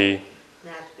 NASB.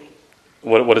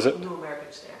 What is it? New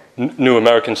American Standard. New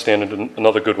American Standard,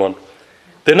 another good one.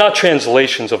 They're not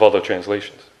translations of other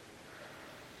translations,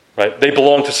 right? They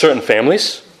belong to certain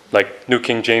families, like New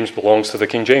King James belongs to the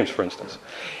King James, for instance.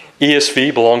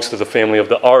 ESV belongs to the family of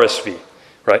the RSV,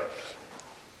 right?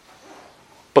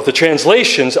 But the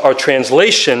translations are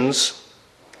translations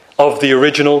of the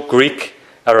original Greek,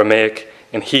 Aramaic,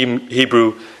 and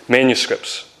Hebrew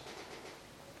manuscripts.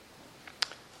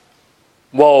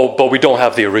 Well, but we don't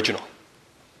have the original.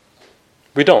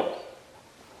 We don't.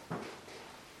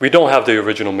 We don't have the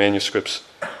original manuscripts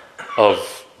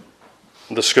of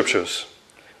the scriptures.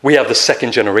 We have the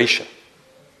second generation.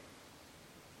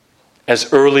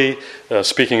 As early,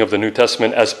 speaking of the New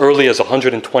Testament, as early as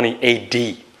 120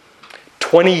 AD,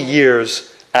 20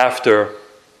 years after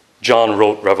John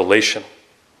wrote Revelation.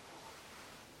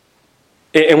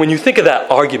 And when you think of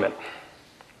that argument,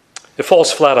 it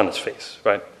falls flat on its face,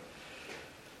 right?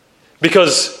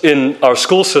 Because in our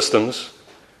school systems,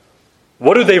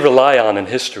 what do they rely on in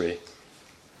history,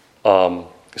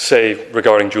 say,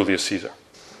 regarding Julius Caesar?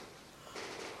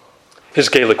 His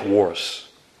Gallic Wars.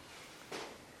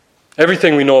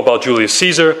 Everything we know about Julius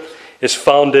Caesar is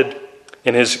founded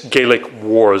in his Gallic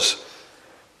Wars.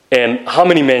 And how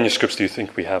many manuscripts do you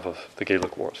think we have of the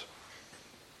Gallic Wars?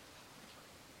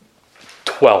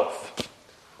 12.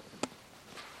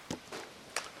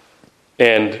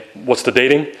 And what's the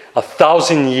dating?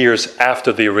 1,000 years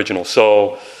after the original.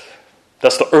 So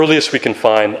that's the earliest we can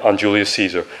find on Julius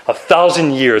Caesar.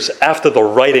 1,000 years after the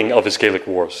writing of his Gallic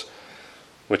Wars,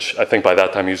 which I think by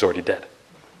that time he was already dead.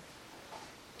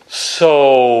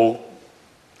 So,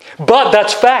 but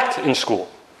that's fact in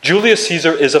school. Julius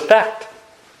Caesar is a fact.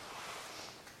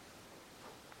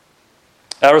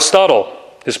 Aristotle,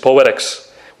 his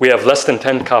Poetics, we have less than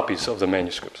 10 copies of the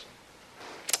manuscripts.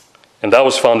 And that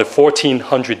was founded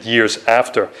 1,400 years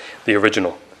after the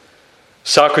original.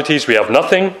 Socrates, we have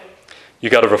nothing. You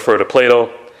got to refer to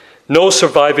Plato. No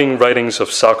surviving writings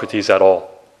of Socrates at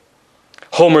all.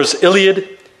 Homer's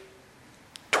Iliad,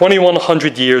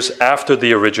 2,100 years after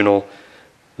the original,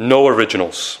 no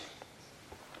originals.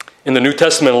 In the New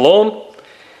Testament alone,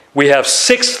 we have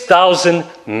 6,000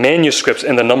 manuscripts,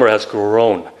 and the number has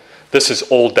grown. This is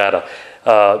old data.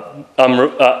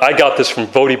 I got this from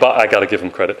Voddie Baucham. I got to give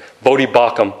him credit. Voddie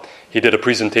Baucham, he did a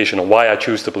presentation on why I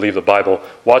choose to believe the Bible.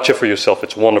 Watch it for yourself.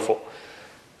 It's wonderful.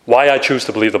 Why I choose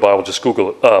to believe the Bible, just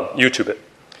Google it, YouTube it.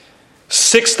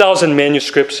 6,000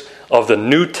 manuscripts of the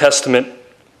New Testament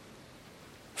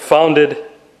founded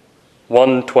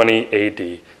 120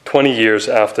 AD, 20 years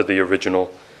after the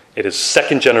original. It is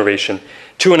second generation,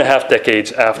 2.5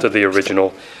 decades after the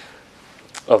original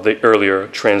of the earlier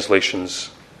translations.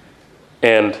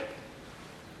 And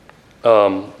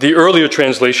the earlier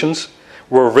translations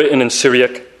were written in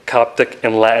Syriac, Coptic,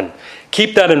 and Latin.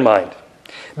 Keep that in mind.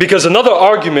 Because another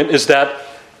argument is that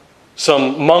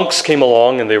some monks came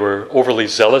along and they were overly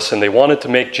zealous and they wanted to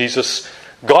make Jesus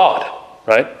God,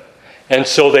 right? And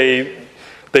so they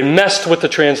messed with the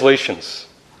translations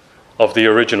of the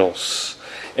originals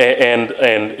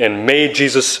and made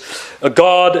Jesus a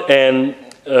God and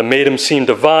made him seem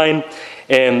divine.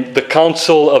 And the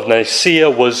Council of Nicaea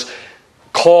was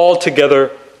called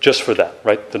together just for that,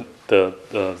 right?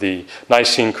 The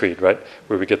Nicene Creed, right?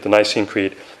 Where we get the Nicene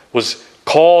Creed, was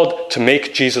called to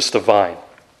make Jesus divine.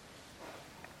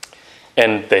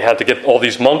 And they had to get all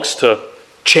these monks to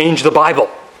change the Bible.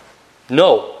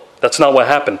 No, that's not what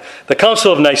happened. The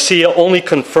Council of Nicaea only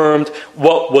confirmed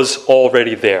what was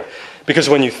already there. Because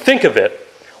when you think of it,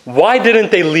 why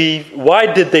did they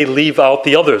leave out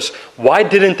the others? Why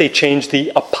didn't they change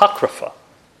the Apocrypha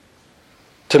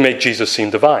to make Jesus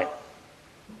seem divine?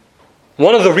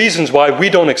 One of the reasons why we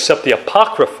don't accept the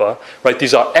Apocrypha, right,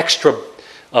 these are extra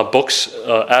books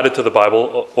added to the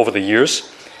Bible over the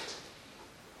years.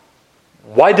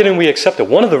 Why didn't we accept it?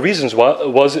 One of the reasons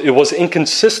was it was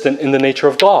inconsistent in the nature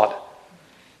of God.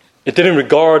 It didn't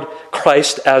regard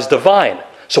Christ as divine.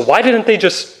 So why didn't they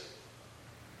just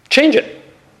change it?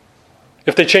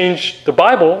 if they changed the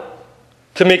Bible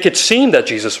to make it seem that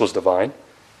Jesus was divine,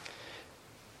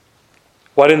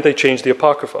 why didn't they change the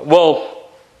Apocrypha? Well,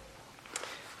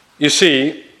 you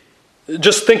see,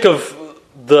 just think of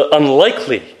the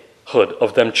unlikelihood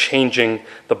of them changing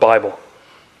the Bible.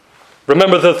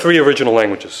 Remember the 3 original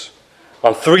languages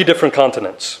on 3 different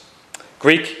continents: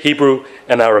 Greek, Hebrew,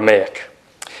 and Aramaic.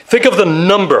 Think of the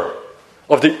number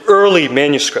of the early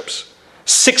manuscripts,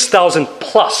 6,000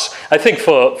 plus. I think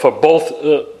for both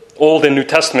Old and New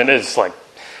Testament, it's like,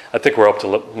 I think we're up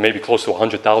to maybe close to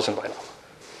 100,000 by now.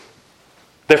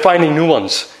 They're finding new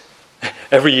ones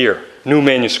every year, new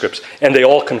manuscripts, and they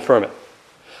all confirm it.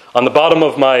 On the bottom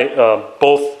of my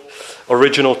both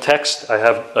original text, I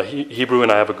have a Hebrew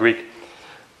and I have a Greek.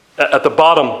 At the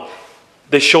bottom,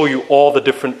 they show you all the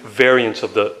different variants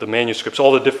of the manuscripts,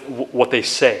 all the what they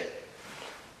say.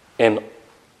 And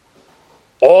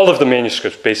all of the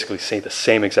manuscripts basically say the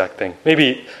same exact thing.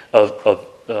 Maybe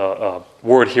a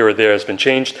word here or there has been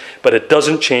changed, but it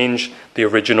doesn't change the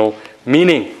original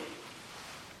meaning.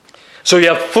 So you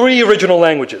have 3 original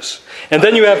languages, and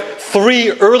then you have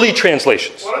 3 early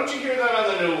translations. Why don't you hear that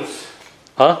on the news?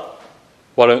 Huh?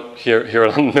 Why don't hear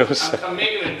it on the news? I'm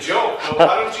making a joke, but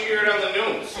why don't you hear it on the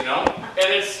news, you know?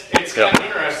 And it's kind of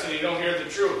interesting, you don't hear the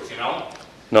truth, you know?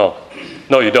 No,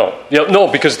 you don't. No,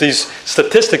 because these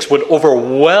statistics would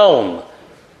overwhelm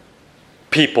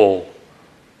people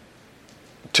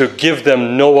to give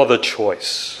them no other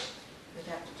choice.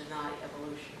 They'd have to deny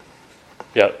evolution.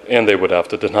 Yeah, and they would have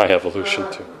to deny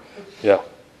evolution too. Yeah.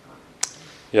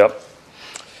 Yep.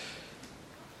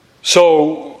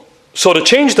 So to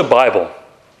change the Bible,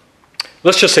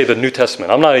 let's just say the New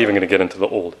Testament, I'm not even going to get into the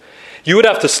Old, you would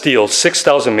have to steal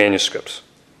 6,000 manuscripts.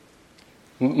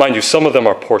 Mind you, some of them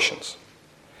are portions.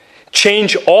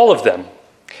 Change all of them.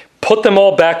 Put them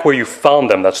all back where you found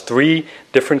them. That's 3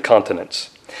 different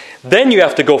continents. Then you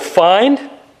have to go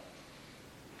find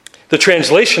the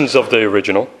translations of the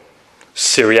original,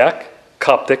 Syriac,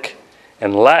 Coptic,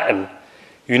 and Latin.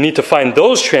 You need to find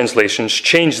those translations,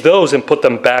 change those, and put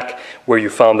them back where you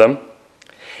found them.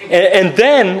 And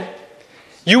then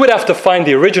you would have to find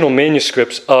the original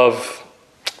manuscripts of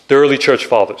the early church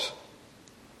fathers.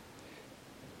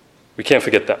 We can't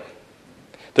forget them.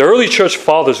 The early church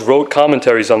fathers wrote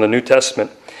commentaries on the New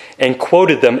Testament and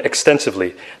quoted them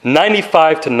extensively.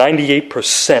 95 to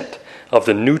 98% of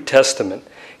the New Testament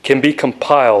can be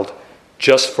compiled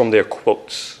just from their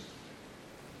quotes.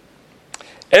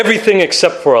 Everything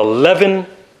except for 11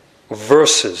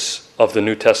 verses of the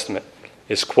New Testament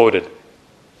is quoted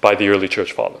by the early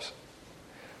church fathers.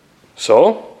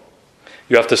 So,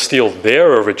 you have to steal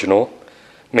their original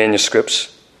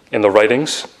manuscripts in the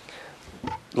writings,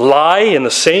 lie in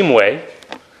the same way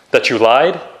that you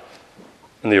lied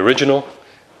in the original,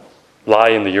 lie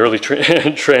in the early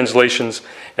translations,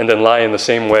 and then lie in the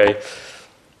same way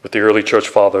with the early church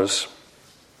fathers.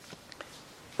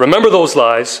 Remember those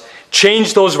lies,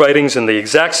 change those writings in the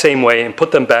exact same way, and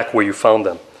put them back where you found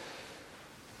them.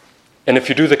 And if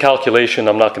you do the calculation,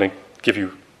 I'm not going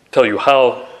to tell you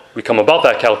how we come about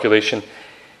that calculation.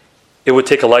 It would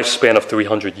take a lifespan of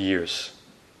 300 years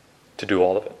to do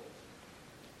all of it.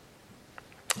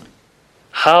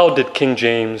 How did King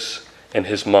James and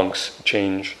his monks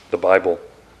change the Bible?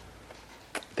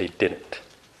 They didn't.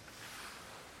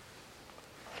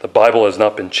 The Bible has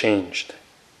not been changed.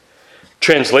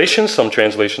 Translations, some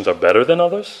translations are better than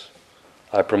others.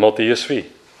 I promote the ESV.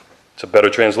 It's a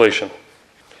better translation.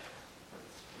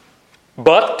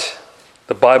 But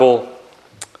the Bible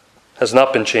has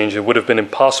not been changed. It would have been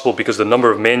impossible because the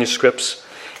number of manuscripts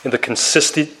and the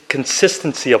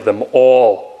consistency of them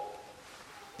all.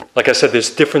 Like I said,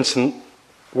 there's difference in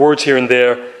words here and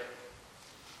there,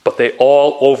 but they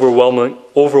all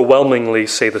overwhelmingly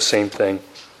say the same thing.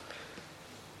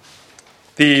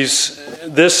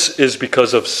 This is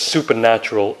because of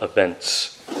supernatural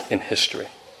events in history.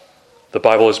 The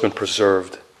Bible has been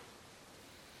preserved.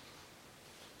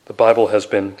 The Bible has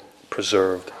been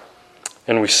preserved.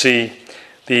 And we see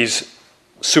these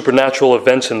supernatural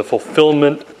events in the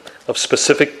fulfillment of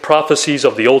specific prophecies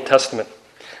of the Old Testament.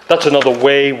 That's another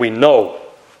way we know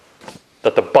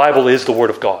that the Bible is the Word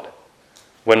of God.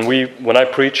 When I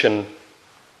preach in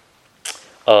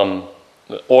the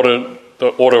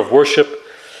order of worship,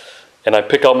 and I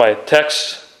pick out my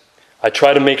text, I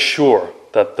try to make sure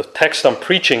that the text I'm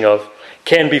preaching of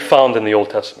can be found in the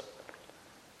Old Testament.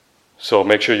 So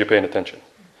make sure you're paying attention.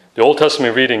 The Old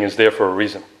Testament reading is there for a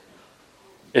reason.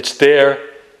 It's there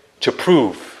to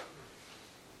prove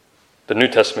the New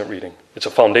Testament reading. It's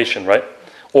a foundation, right?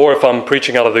 Or if I'm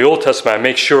preaching out of the Old Testament, I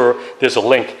make sure there's a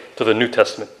link to the New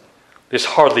Testament.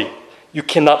 You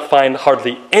cannot find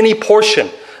hardly any portion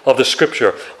of the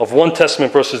scripture of one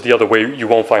testament versus the other where you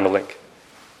won't find a link.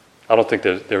 I don't think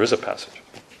there is a passage.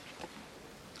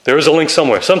 There is a link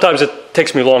somewhere. Sometimes it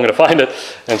takes me longer to find it,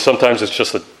 and sometimes it's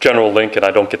just a general link and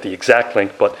I don't get the exact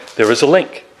link, but there is a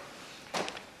link.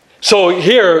 So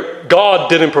here, God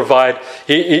didn't provide,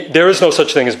 there is no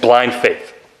such thing as blind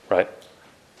faith, right?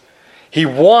 He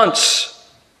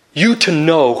wants you to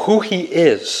know who He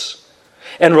is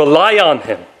and rely on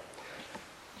Him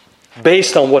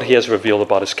based on what He has revealed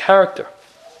about His character.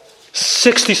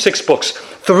 66 books,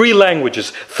 3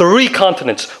 languages, 3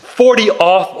 continents, 40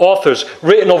 authors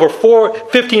written over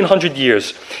 1,500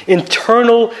 years.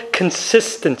 Internal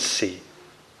consistency,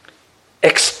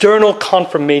 external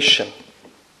confirmation.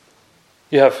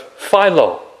 You have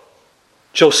Philo,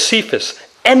 Josephus,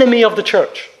 enemy of the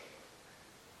church.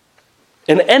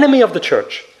 An enemy of the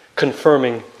church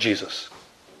confirming Jesus.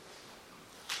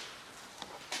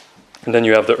 And then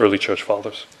you have the early church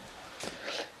fathers.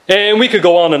 And we could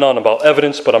go on and on about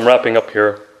evidence, but I'm wrapping up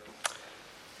here.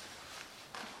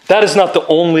 That is not the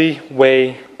only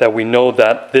way that we know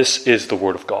that this is the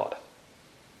Word of God.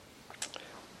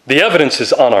 The evidence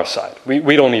is on our side.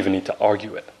 We don't even need to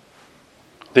argue it.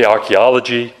 The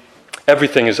archaeology,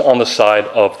 everything is on the side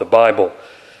of the Bible.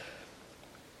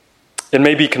 It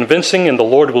may be convincing, and the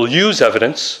Lord will use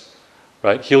evidence,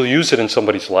 right? He'll use it in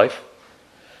somebody's life.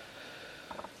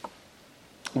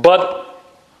 But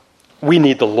we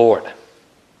need the Lord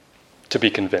to be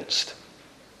convinced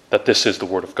that this is the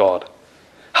Word of God.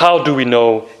 How do we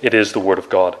know it is the Word of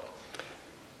God?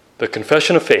 The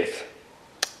Confession of Faith,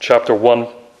 chapter 1,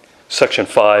 section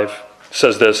 5,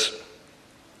 says this: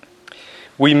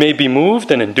 "We may be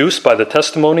moved and induced by the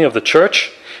testimony of the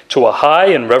church to a high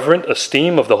and reverent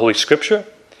esteem of the Holy Scripture,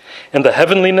 and the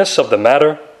heavenliness of the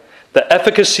matter, the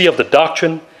efficacy of the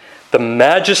doctrine, the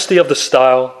majesty of the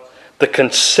style, the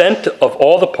consent of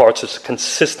all the parts is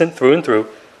consistent through and through,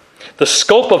 the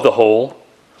scope of the whole,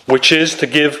 which is to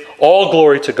give all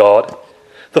glory to God,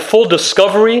 the full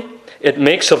discovery it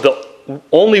makes of the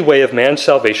only way of man's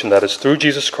salvation, that is through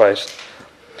Jesus Christ,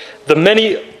 the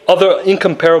many other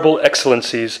incomparable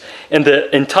excellencies, and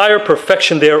the entire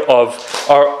perfection thereof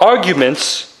are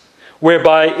arguments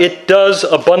whereby it does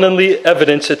abundantly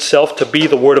evidence itself to be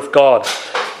the Word of God.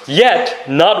 Yet,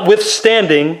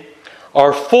 notwithstanding,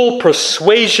 our full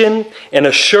persuasion and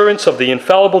assurance of the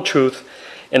infallible truth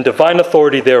and divine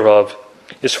authority thereof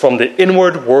is from the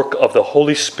inward work of the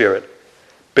Holy Spirit,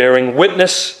 bearing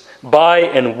witness by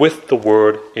and with the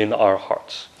Word in our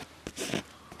hearts."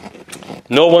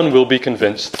 No one will be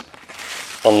convinced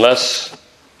unless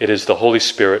it is the Holy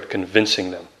Spirit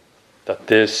convincing them that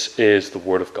this is the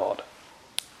Word of God.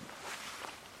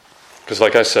 Because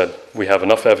like I said, we have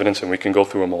enough evidence and we can go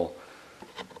through them all.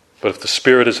 But if the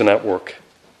Spirit isn't at work,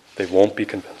 they won't be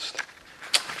convinced.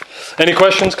 Any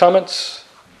questions, comments?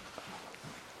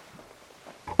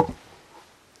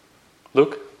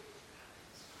 Luke?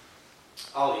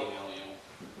 I'll email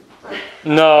you.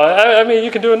 No, I mean,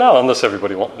 you can do it now unless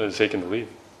everybody is taking the lead.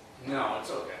 No, it's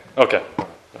okay. Okay.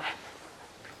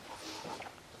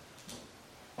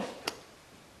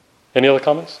 Any other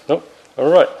comments? Nope. All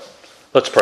right. Let's pray.